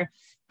quotes here.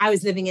 I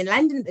was living in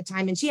London at the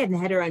time, and she hadn't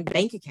had her own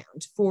bank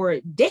account for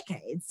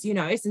decades,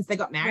 since they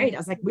got married. I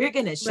was like, we're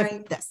going to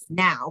shift this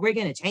now. We're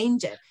going to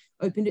change it.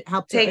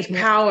 Take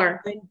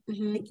power. Take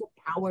your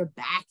power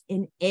back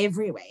in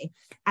every way.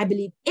 I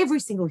believe every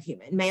single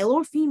human, male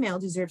or female,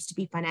 deserves to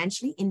be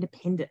financially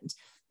independent.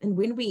 And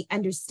when we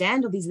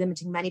understand all these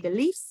limiting money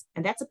beliefs,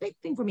 and that's a big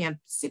thing for me, I'm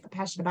super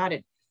passionate about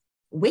it.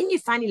 When you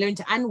finally learn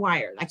to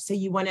unwire, so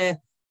you want to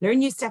learn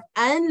new stuff,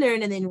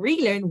 unlearn, and then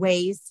relearn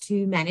ways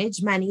to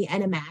manage money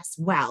and amass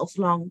wealth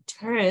long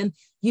term,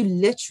 you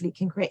literally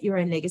can create your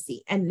own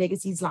legacy, and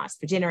legacies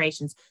last for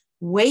generations,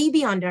 way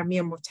beyond our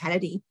mere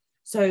mortality.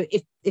 So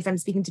if I'm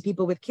speaking to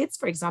people with kids,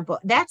 for example,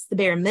 that's the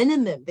bare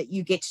minimum that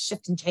you get to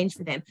shift and change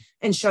for them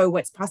and show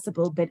what's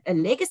possible. But a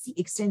legacy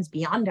extends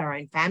beyond our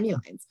own family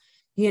lines,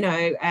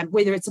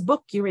 whether it's a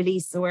book you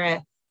release or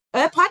a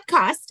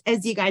podcast,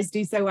 as you guys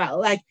do so well.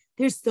 Like,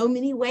 there's so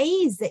many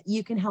ways that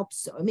you can help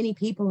so many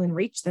people and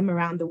reach them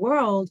around the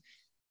world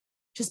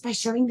just by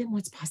showing them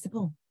what's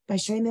possible, by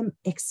showing them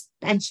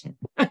expansion.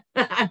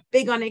 I'm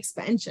big on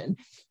expansion.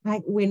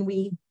 Like, when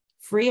we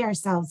free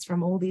ourselves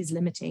from all these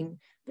limiting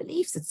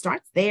beliefs, it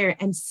starts there.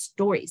 And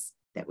stories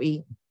that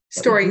we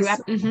grew up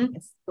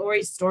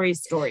with.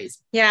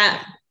 Stories.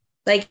 Yeah.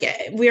 Like,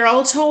 we're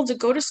all told to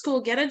go to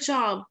school, get a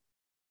job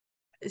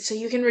so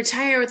you can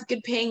retire with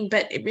good paying.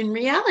 But in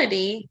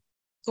reality,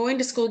 going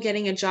to school,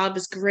 getting a job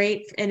is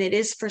great. And it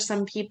is for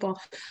some people,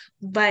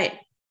 but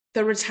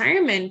the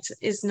retirement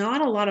is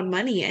not a lot of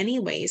money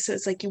anyway. So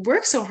it's like, you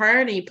work so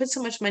hard and you put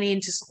so much money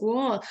into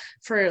school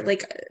for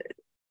like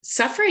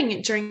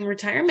suffering during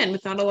retirement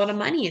with not a lot of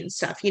money and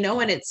stuff,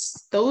 and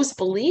it's those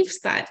beliefs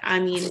that,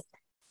 and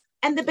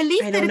the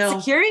belief that it's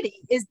security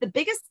is the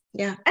biggest.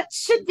 Yeah, it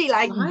should be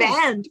like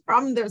banned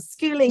from the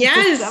schooling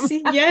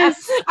system.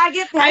 Yes, I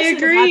get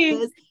passionate agree.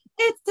 about this.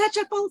 It's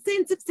such a false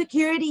sense of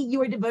security.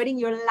 You are devoting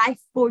your life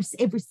force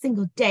every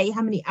single day,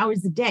 how many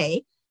hours a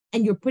day,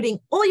 and you're putting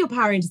all your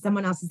power into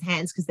someone else's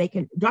hands because they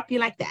can drop you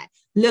like that.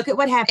 Look at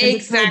what happened.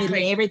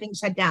 Exactly. Everything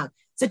shut down.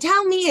 So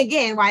tell me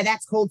again why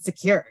that's called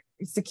security.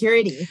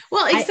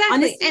 Well,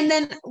 exactly. And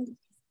then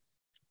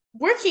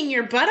working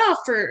your butt off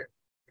for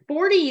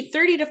 30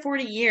 to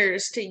 40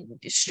 years to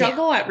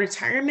struggle at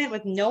retirement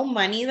with no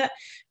money, that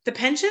the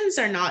pensions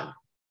are not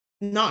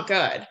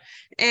good.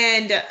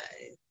 And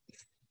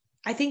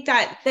I think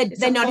that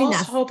they're not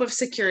enough hope of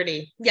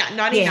security. Yeah,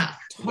 not enough.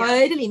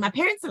 Totally. My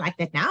parents are like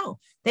that now.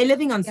 They're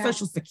living on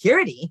Social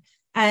Security.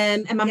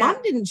 And my mom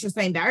didn't. She was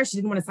so embarrassed. She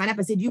didn't want to sign up.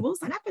 I said, you will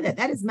sign up for that.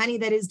 That is money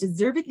that is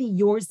deservedly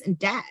yours and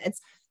dad's,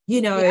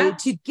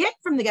 to get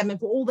from the government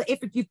for all the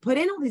effort you've put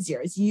in all these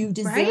years. You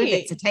deserve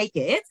it to take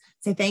it.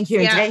 Say thank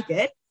you and take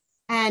it.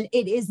 And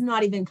it is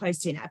not even close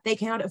to enough. They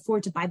cannot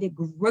afford to buy their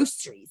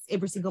groceries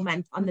every single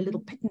month on the little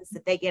pittance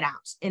that they get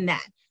out in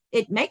that.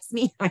 It makes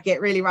me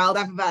get really riled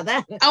up about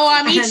that.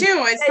 Oh, me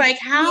too. It's like,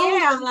 how?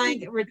 Yeah, I'm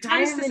like,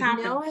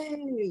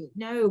 retirement.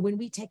 No. When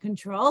we take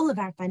control of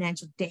our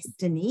financial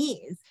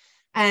destinies,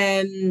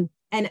 and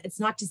it's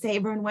not to say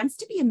everyone wants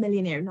to be a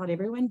millionaire. Not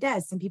everyone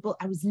does. Some people.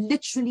 I was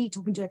literally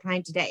talking to a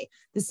client today,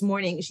 this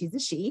morning. She's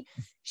in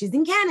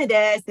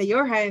Canada, so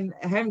your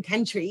home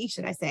country,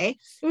 should I say?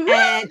 Mm-hmm.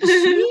 And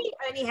she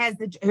only has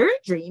her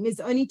dream is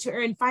only to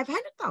earn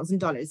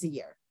 $500,000 a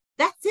year.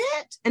 That's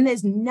it, and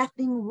there's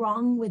nothing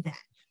wrong with that.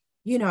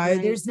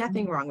 There's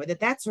nothing wrong with it.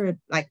 That's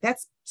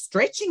that's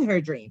stretching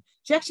her dream.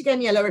 She actually gave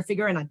me a lower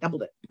figure and I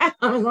doubled it. I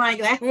was like,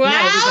 that's wow,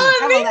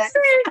 that.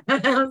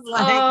 I was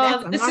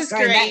like, this is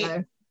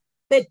great.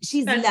 But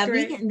she's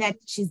loving it, and that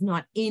she's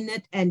not in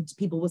it. And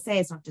people will say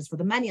it's not just for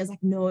the money. I was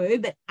like, no,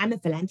 but I'm a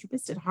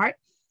philanthropist at heart.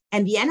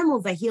 And the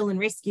animals I heal and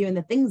rescue and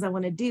the things I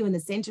want to do and the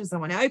centers I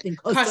want to open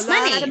cost a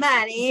lot of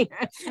money.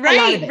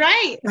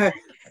 Right.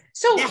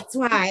 So that's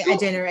why I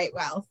generate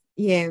wealth.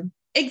 Yeah.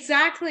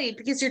 Exactly,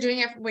 because you're doing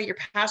it what you're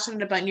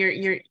passionate about, and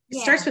it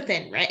starts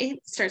within, right? It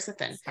starts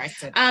within.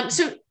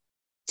 So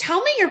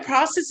tell me your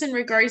process in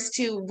regards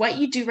to what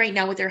you do right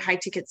now with your high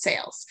ticket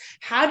sales.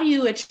 How do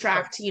you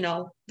attract,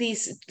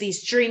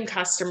 these dream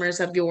customers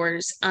of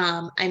yours?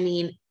 And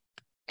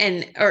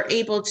are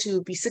able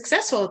to be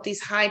successful with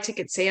these high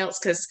ticket sales?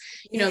 Because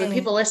the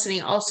people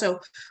listening also,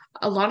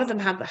 a lot of them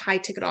have the high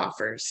ticket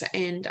offers,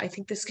 and I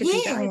think this could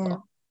be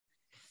valuable.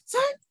 So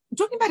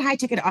talking about high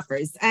ticket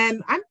offers,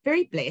 I'm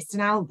very blessed,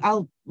 and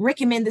I'll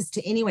recommend this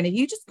to anyone. If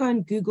you just go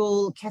and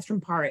Google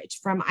Catherine Porridge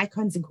from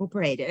Icons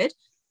Incorporated,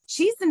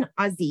 she's an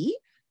Aussie.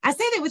 I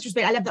say that with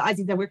respect. I love the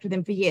Aussies. I worked with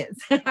them for years.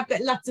 I've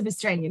got lots of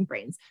Australian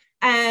friends.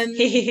 So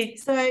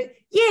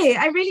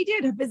I really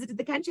did. I visited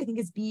the country. I think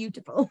it's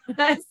beautiful.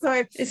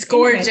 So it's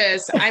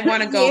gorgeous. I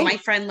want to go. My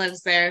friend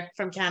lives there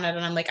from Canada,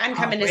 and I'm like, I'm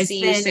coming to see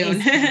you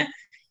soon.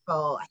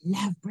 Oh, I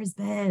love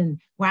Brisbane.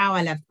 Wow,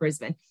 I love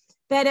Brisbane.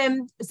 But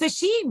so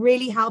she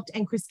really helped,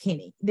 and Chris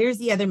Kenny, there's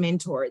the other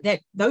mentor,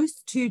 that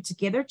those two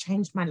together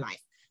changed my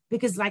life.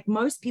 Because like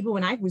most people,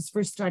 when I was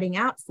first starting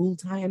out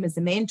full-time as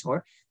a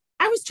mentor,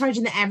 I was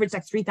charging the average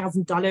like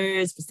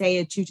 $3,000 for say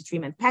a 2 to 3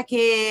 month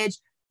package,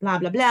 blah,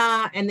 blah,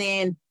 blah. And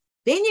then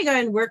you go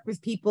and work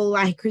with people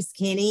like Chris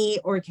Kenny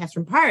or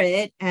Catherine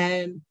Parrott,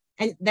 and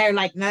they're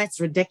like, no,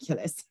 that's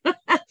ridiculous.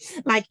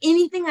 Like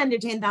anything under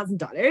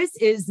 $10,000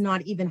 is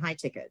not even high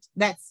ticket.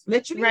 That's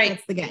literally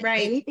that's the game.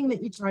 Right. Anything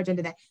that you charge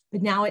under that.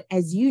 But now,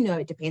 as you know,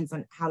 it depends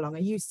on how long are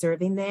you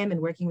serving them and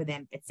working with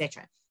them,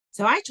 etc.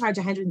 So I charge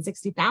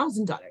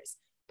 $160,000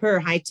 per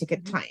high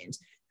ticket client.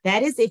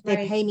 That is if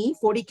they pay me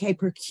 $40K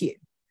per queue.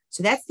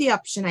 So that's the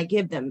option I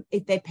give them.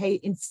 If they pay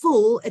in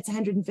full, it's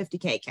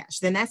 $150K cash.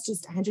 Then that's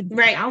just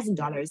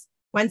 $150,000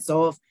 once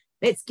off.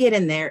 Let's get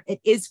in there. It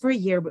is for a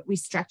year, but we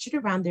structured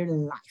around their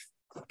life,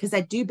 because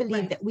I do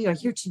believe that we are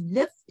here to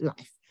live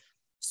life.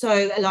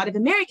 So a lot of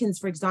Americans,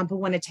 for example,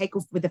 want to take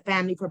off with the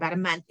family for about a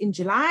month in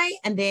July.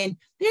 And then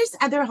there's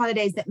other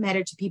holidays that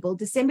matter to people.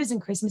 December's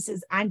and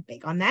Christmases, I'm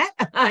big on that.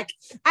 Like,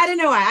 I don't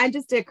know why. I'm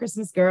just a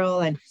Christmas girl.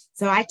 And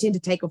so I tend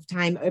to take off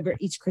time over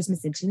each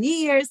Christmas into New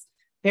Year's.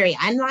 Very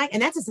unlike,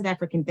 and that's a South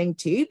African thing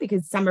too,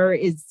 because summer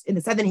is in the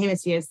Southern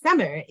Hemisphere,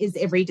 summer is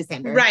every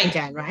December. Right.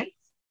 Right.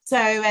 So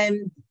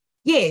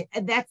yeah,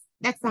 that's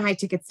the high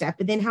ticket stuff.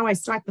 But then how I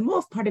start them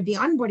off, part of the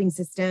onboarding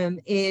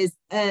system is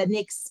an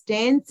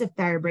extensive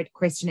thoroughbred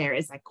questionnaire,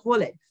 as I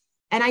call it.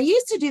 And I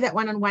used to do that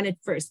one-on-one at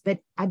first, but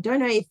I don't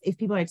know if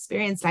people are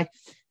experienced, like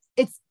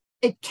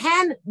it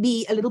can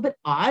be a little bit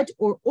odd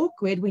or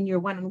awkward when you're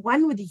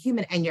one-on-one with a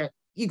human and you're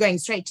going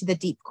straight to the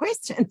deep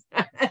questions.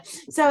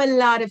 So a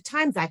lot of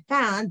times I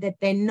found that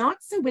they're not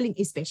so willing,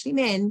 especially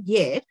men,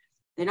 yet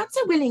they're not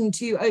so willing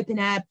to open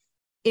up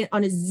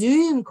on a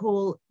Zoom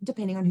call,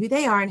 depending on who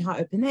they are and how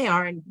open they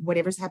are and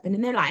whatever's happened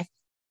in their life,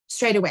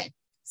 straight away.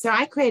 So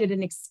I created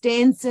an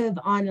extensive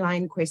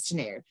online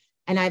questionnaire,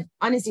 and I've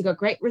honestly got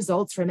great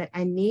results from it.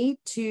 I need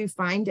to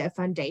find a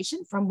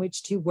foundation from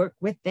which to work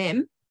with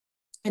them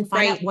and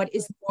find out what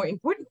is more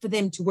important for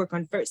them to work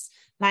on first.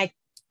 Like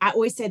I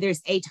always say,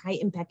 there's 8 high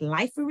impact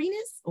life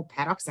arenas or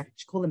paddocks. I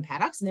should call them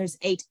paddocks. And there's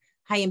 8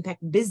 high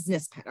impact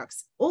business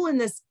paddocks, all in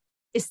this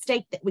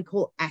estate that we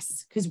call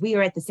us, because we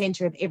are at the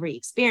center of every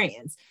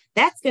experience.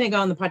 That's going to go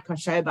on the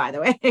podcast show, by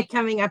the way,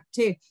 coming up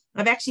too.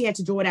 I've actually had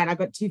to draw it out. I've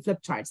got 2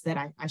 flip charts that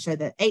I show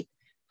the 8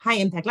 high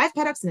impact life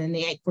paddocks and then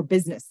the 8 for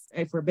business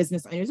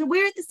owners. And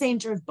we're at the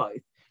center of both.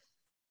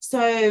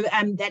 So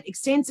that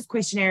extensive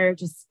questionnaire,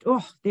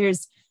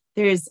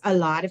 there's a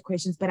lot of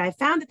questions, but I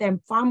found that they're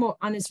far more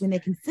honest when they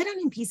can sit down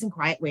in peace and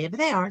quiet wherever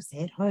they are, say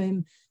at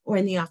home or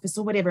in the office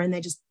or whatever, and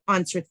they just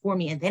answer it for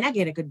me. And then I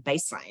get a good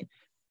baseline.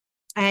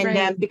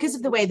 And because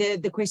of the way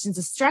the questions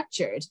are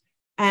structured,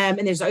 and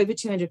there's over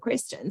 200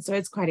 questions, so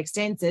it's quite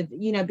extensive,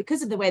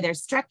 because of the way they're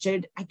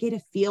structured, I get a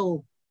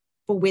feel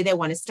for where they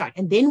want to start.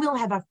 And then we'll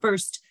have our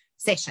first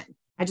session.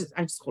 I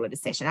just call it a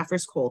session, our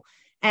first call.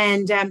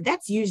 And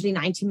that's usually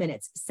 90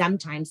 minutes,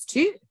 sometimes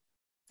 2.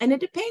 And it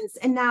depends.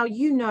 And now,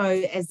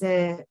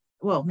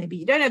 maybe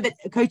you don't know, but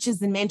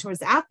coaches and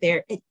mentors out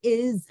there, it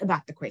is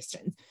about the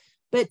questions.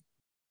 But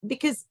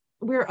because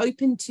we're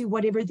open to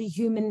whatever the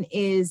human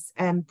is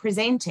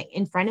presenting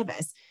in front of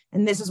us.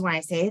 And this is why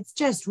I say it's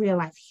just real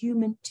life,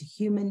 human to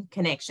human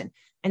connection.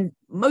 And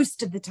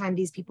most of the time,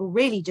 these people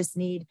really just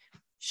need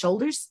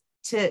shoulders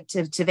to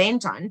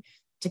vent on,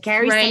 to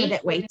carry some of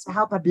that weight, to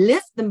help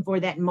uplift them for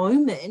that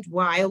moment,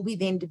 while we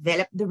then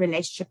develop the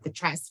relationship, the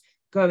trust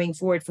going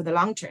forward for the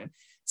long term.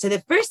 So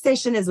the first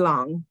session is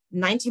long,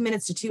 90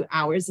 minutes to 2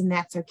 hours, and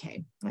that's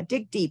okay. I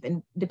dig deep,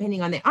 and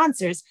depending on the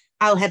answers,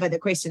 I'll have other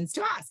questions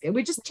to ask. And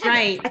we're just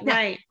chatting.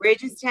 Right. We're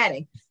just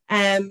chatting.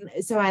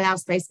 So I allow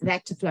space for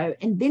that to flow.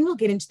 And then we'll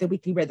get into the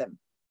weekly rhythm,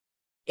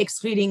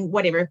 excluding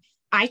whatever.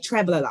 I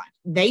travel a lot.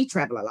 They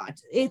travel a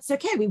lot. It's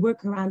okay. We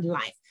work around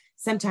life.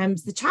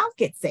 Sometimes the child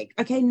gets sick.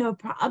 Okay, no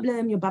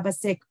problem. Your baba's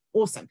sick.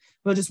 Awesome.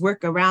 We'll just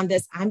work around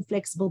this. I'm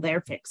flexible.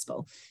 They're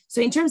flexible.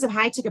 So in terms of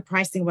high ticket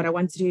pricing, what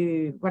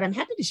I'm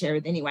happy to share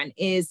with anyone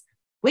is,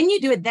 when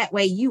you do it that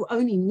way, you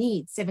only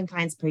need 7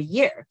 clients per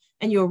year,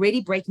 and you're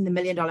already breaking the $1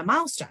 million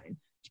milestone.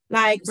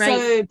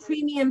 So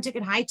premium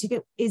ticket, high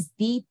ticket is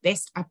the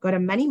best. I've got a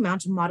money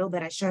mountain model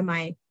that I show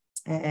my,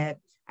 I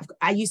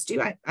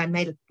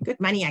made good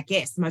money, I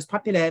guess. The most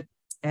popular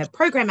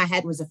program I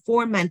had was a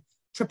 4-month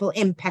Triple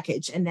M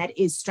package, and that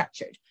is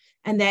structured,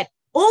 and that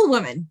all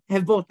women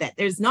have bought that.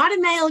 There's not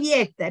a male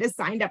yet that has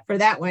signed up for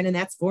that one, and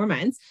that's 4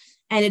 months.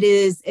 And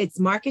it's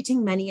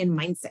marketing, money, and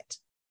mindset.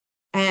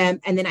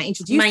 And then I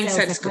introduced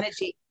sales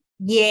psychology.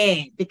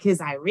 Yeah, because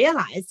I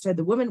realized, so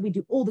the women, we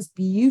do all this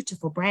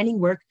beautiful branding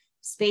work,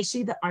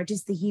 especially the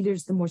artists, the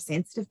healers, the more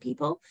sensitive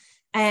people.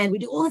 And we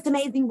do all this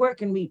amazing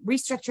work, and we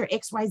restructure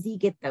XYZ,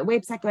 get the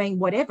website going,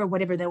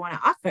 whatever they want to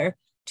offer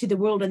to the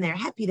world, and they're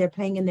happy, they're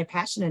playing in their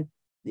passion and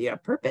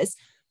purpose.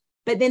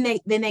 But then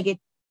they get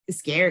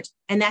scared,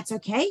 and that's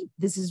okay.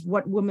 This is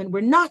what women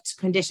were not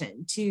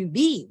conditioned to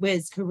be,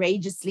 was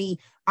courageously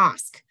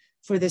ask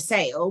for the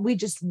sale. We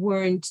just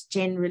weren't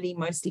generally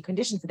mostly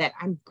conditioned for that.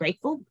 I'm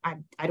grateful.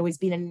 I'd always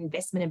been in an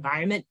investment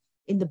environment,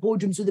 in the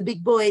boardrooms with the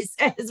big boys,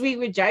 as we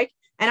would joke,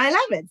 and I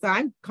love it. So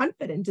I'm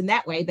confident in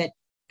that way, but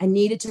I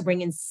needed to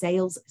bring in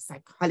sales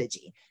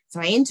psychology. So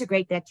I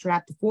integrate that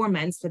throughout the 4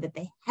 months so that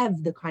they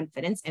have the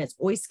confidence. And it's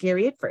always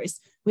scary at first.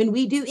 When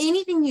we do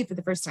anything new for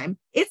the first time,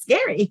 it's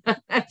scary.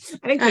 I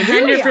think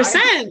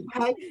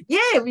 100%.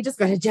 Yeah, we just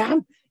got to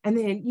jump and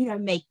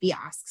then, make the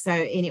ask. So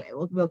anyway,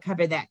 we'll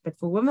cover that. But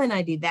for women,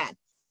 I do that.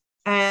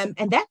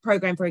 And that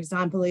program, for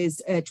example,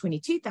 is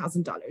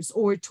 $22,000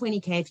 or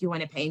 $20K if you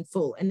want to pay in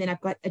full. And then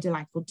I've got a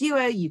delightful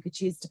duo. You could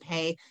choose to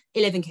pay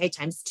 $11K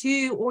times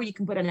 2, or you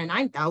can put on a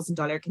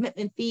 $9,000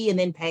 commitment fee and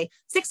then pay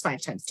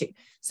 $6,500 times 2.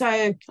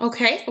 So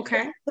okay.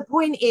 The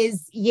point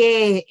is,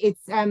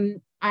 it's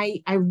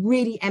I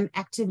really am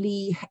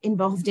actively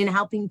involved in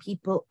helping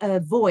people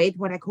avoid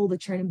what I call the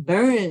churn and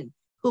burn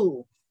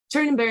pool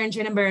churn and burn,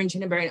 churn and burn,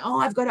 churn and burn. Oh,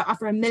 I've got to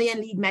offer 1 million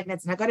lead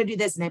magnets and I've got to do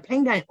this. And I'm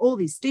playing down all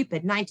these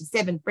stupid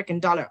 $97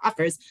 freaking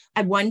offers.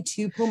 I want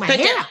to pull my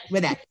hair out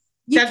with that.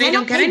 That they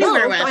don't get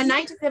anywhere with. On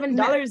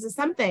 $97 or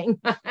something.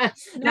 No, like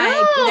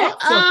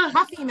that's your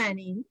coffee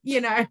money,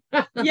 you know.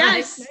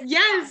 Yes,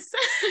 yes.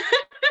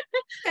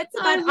 It's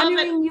about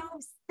honoring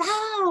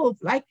yourself.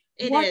 Like,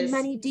 what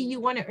money do you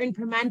want to earn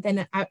per month?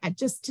 And I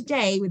just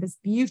today with this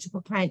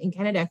beautiful client in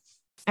Canada,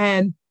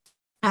 I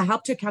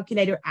helped her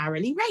calculate her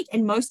hourly rate.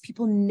 And most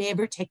people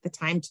never take the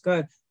time to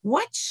go,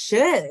 what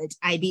should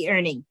I be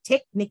earning?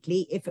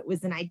 Technically, if it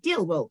was an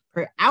ideal, well,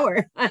 per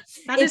hour.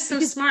 That is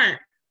so smart.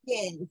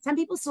 Yeah, some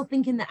people still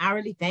think in the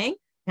hourly thing.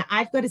 Now,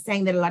 I've got a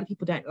saying that a lot of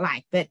people don't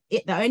like, but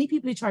the only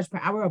people who charge per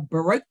hour are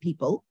broke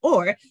people,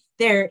 or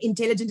they're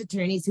intelligent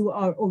attorneys who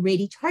are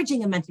already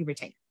charging a monthly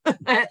retainer.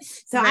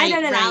 So I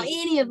don't allow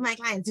any of my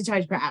clients to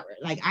charge per hour.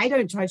 Like, I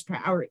don't charge per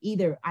hour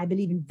either. I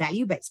believe in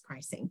value-based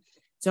pricing.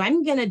 So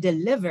I'm going to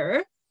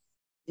deliver,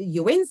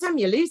 you win some,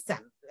 you lose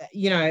some,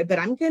 you know, but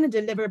I'm going to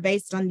deliver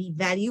based on the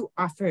value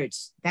offered.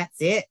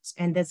 That's it.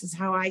 And this is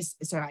how I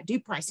do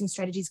pricing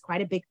strategies,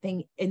 quite a big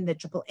thing in the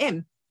Triple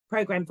M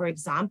program, for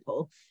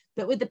example.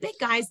 But with the big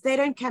guys, they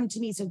don't come to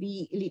me. So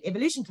the Elite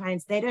Evolution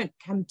clients, they don't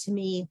come to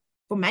me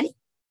for money.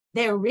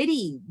 They're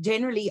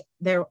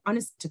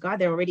honest to God,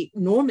 they're already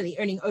normally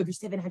earning over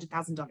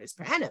 $700,000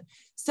 per annum.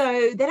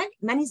 So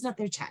money's not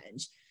their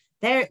challenge.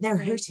 They're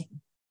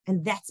hurting.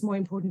 And that's more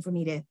important for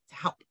me to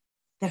help.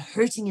 They're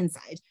hurting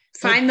inside.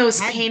 Find those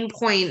pain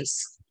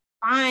points.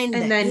 I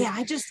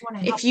just want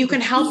to help. If you can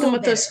help them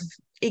with those.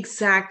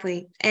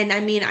 Exactly. And I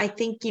mean, I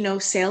think,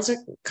 sales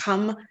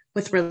come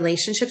with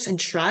relationships and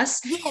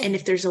trust. Yeah. And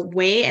if there's a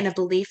way and a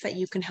belief that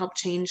you can help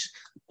change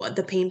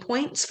the pain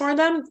points for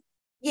them,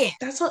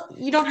 that's what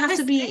you don't have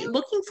to be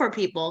looking for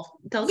people.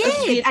 They'll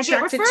be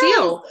attracted to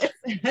you.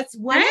 That's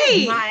one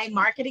of my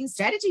marketing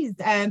strategies.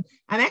 I've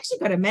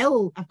got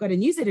a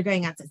newsletter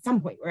going out at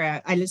some point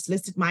where I just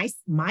listed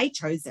my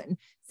chosen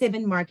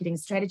 7 marketing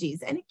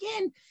strategies. And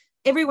again,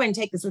 everyone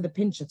take this with a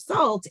pinch of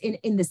salt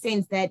in the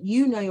sense that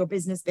you know your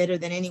business better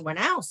than anyone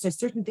else. So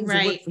certain things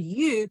will work for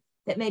you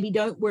that maybe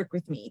don't work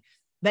with me.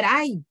 But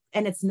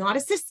and it's not a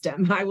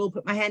system. I will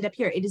put my hand up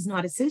here. It is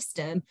not a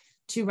system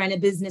to run a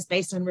business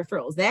based on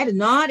referrals. That is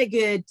not a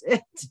good,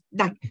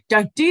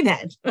 don't do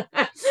that.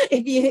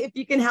 If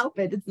you can help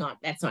it,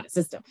 that's not a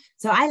system.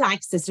 So I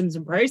like systems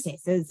and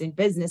processes in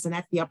business, and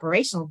that's the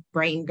operational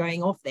brain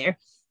going off there.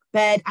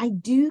 But I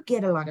do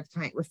get a lot of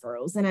client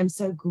referrals, and I'm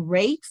so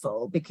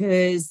grateful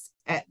because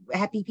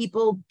happy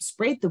people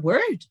spread the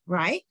word,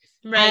 right?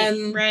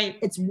 Right.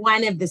 It's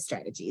one of the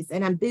strategies,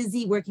 and I'm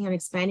busy working on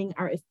expanding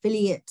our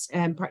affiliate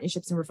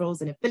partnerships and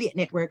referrals and affiliate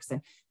networks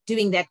and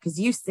doing that because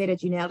you said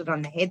it, you nailed it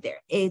on the head there.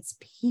 It's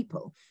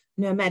people,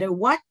 no matter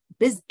what,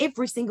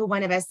 every single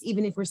one of us,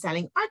 even if we're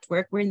selling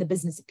artwork, we're in the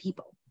business of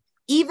people.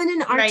 Even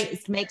an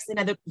artist makes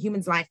another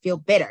human's life feel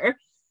better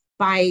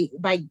by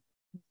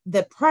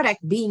the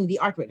product being the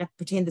artwork. Let's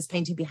pretend this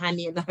painting behind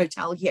me in the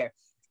hotel here.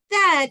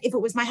 That if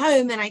it was my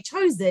home and I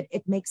chose it,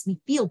 it makes me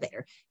feel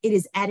better. It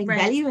is adding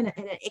value and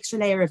an extra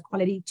layer of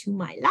quality to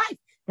my life.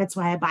 That's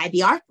why I buy the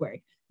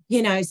artwork.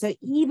 So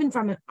even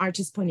from an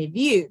artist's point of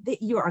view,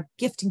 that you are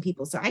gifting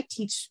people. So I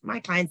teach my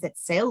clients that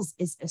sales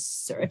is a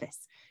service.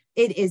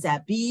 It is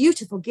a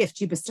beautiful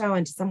gift you bestow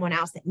onto someone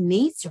else that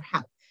needs your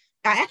help.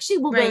 I actually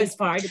will go as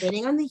far,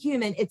 depending on the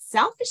human. It's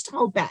selfish to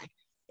hold back.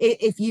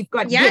 If you've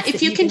got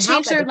if you can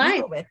change their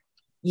life.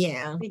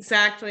 Yeah,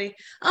 exactly.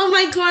 Oh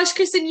my gosh,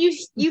 Kristen, you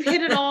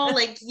hit it all.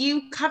 Like,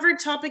 you covered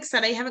topics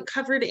that I haven't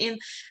covered in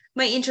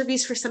my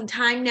interviews for some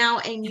time now,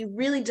 and you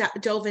really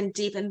dove in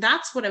deep, and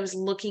that's what I was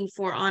looking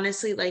for,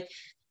 honestly.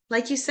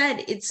 Like you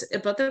said, it's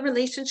about the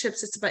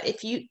relationships. It's about,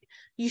 if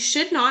you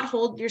should not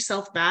hold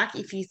yourself back.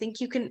 If you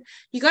think you can,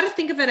 you got to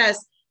think of it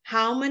as,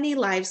 how many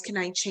lives can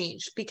I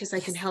change because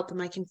I can help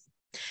them.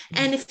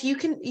 And if you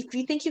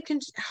think you can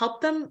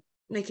help them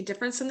make a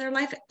difference in their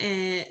life,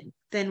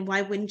 then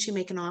why wouldn't you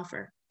make an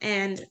offer?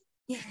 And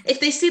if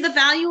they see the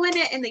value in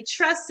it and they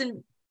trust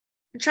and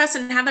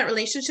have that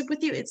relationship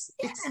with you, it's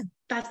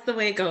that's the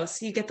way it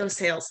goes. You get those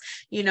sales,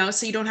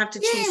 so you don't have to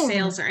chase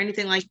sales or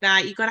anything like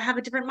that. You got to have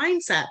a different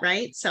mindset,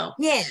 right? So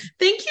thank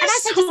you and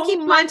so just keep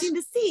much. Planting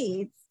the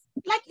seeds.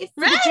 Like, if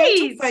the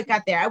gentle folk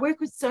out there, I work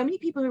with so many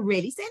people who are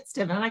really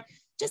sensitive, and I'm like,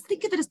 just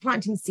think of it as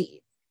planting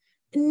seeds.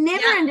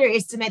 Never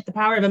underestimate the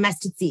power of a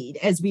mustard seed,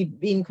 as we've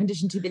been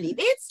conditioned to believe.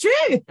 It's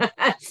true.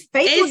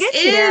 Faith will get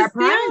you there. I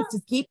promise.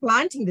 Just keep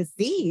planting the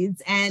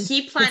seeds, and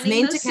keep planting it's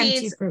meant those to come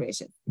seeds. to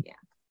fruition. Yeah.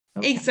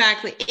 Okay.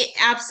 Exactly.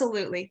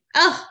 Absolutely.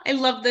 Oh, I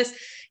love this.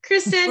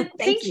 Kristen,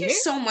 thank you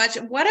so much.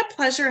 What a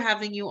pleasure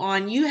having you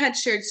on. You had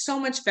shared so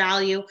much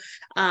value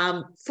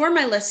for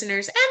my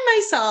listeners and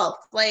myself.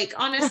 Like,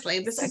 honestly,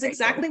 this is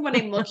exactly what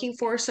I'm looking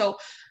for. So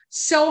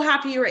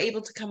happy you were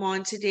able to come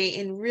on today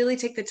and really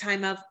take the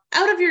time out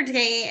of your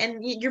day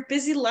and your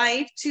busy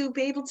life to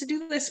be able to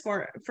do this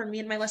for me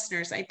and my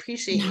listeners. I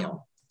appreciate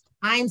you.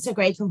 I'm so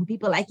grateful for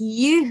people like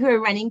you who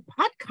are running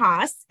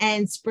podcasts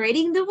and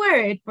spreading the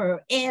word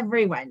for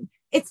everyone.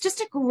 It's just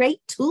a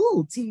great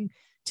tool to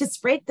to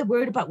spread the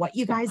word about what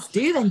you guys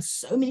do. And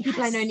so many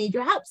people I know need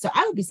your help. So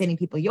I will be sending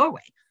people your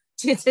way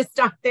to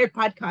start their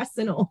podcasts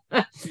and all.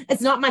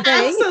 It's not my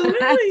thing.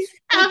 Absolutely.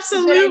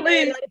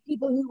 Absolutely. A lot of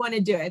people who want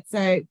to do it.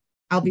 So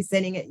I'll be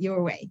sending it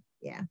your way.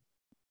 Yeah.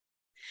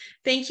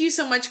 Thank you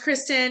so much,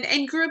 Kristen.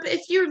 And group,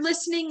 if you're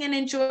listening and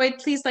enjoyed,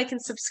 please like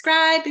and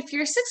subscribe. If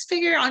you're a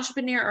six-figure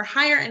entrepreneur or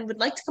higher and would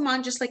like to come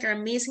on just like our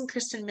amazing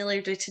Kristen Miller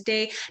did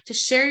today to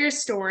share your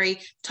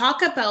story,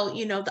 talk about,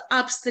 the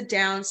ups, the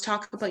downs,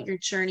 talk about your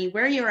journey,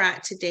 where you're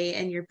at today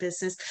and your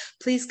business,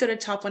 please go to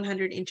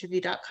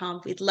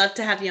top100interview.com. We'd love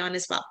to have you on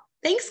as well.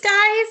 Thanks,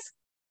 guys.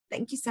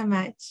 Thank you so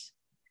much.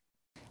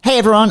 Hey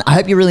everyone, I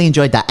hope you really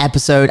enjoyed that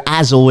episode.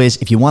 As always,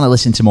 if you want to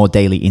listen to more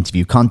daily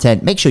interview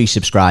content, make sure you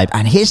subscribe.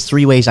 And here's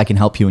 3 ways I can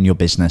help you in your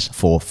business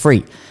for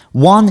free.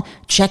 1,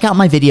 check out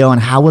my video on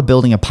how we're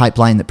building a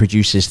pipeline that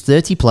produces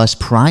 30 plus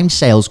prime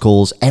sales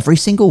calls every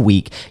single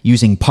week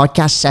using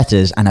podcast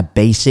setters and a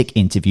basic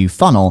interview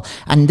funnel.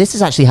 And this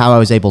is actually how I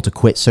was able to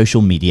quit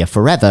social media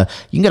forever.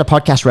 You can go to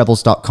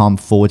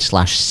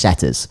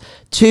podcastrebels.com/setters.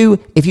 2,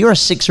 if you're a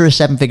 6 or a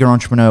 7-figure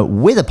entrepreneur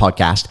with a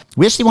podcast,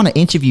 we actually want to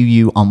interview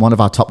you on one of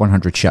our top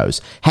 100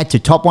 shows. Head to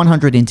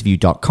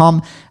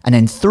top100interview.com. And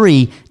then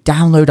 3,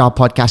 download our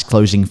podcast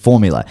closing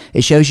formula.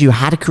 It shows you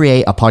how to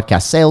create a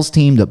podcast sales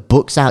team that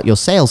books out your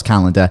sales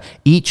calendar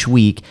each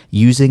week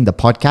using the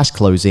podcast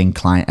closing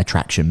client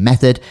attraction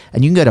method.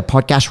 And you can go to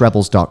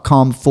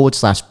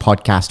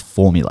podcastrebels.com/podcast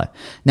formula.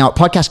 Now at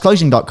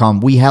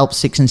podcastclosing.com, we help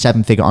 6 and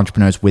 7-figure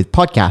entrepreneurs with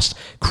podcasts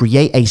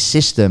create a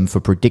system for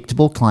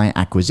predictable client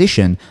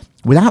acquisition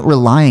without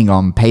relying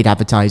on paid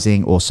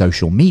advertising or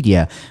social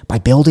media by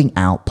building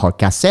out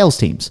podcast sales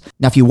teams.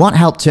 Now, if you want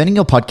help turning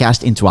your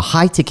podcast into a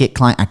high-ticket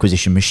client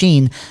acquisition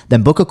machine,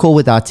 then book a call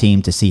with our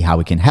team to see how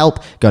we can help.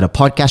 Go to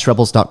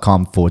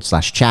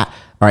podcastrebels.com/chat.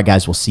 All right,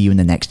 guys, we'll see you in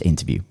the next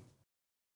interview.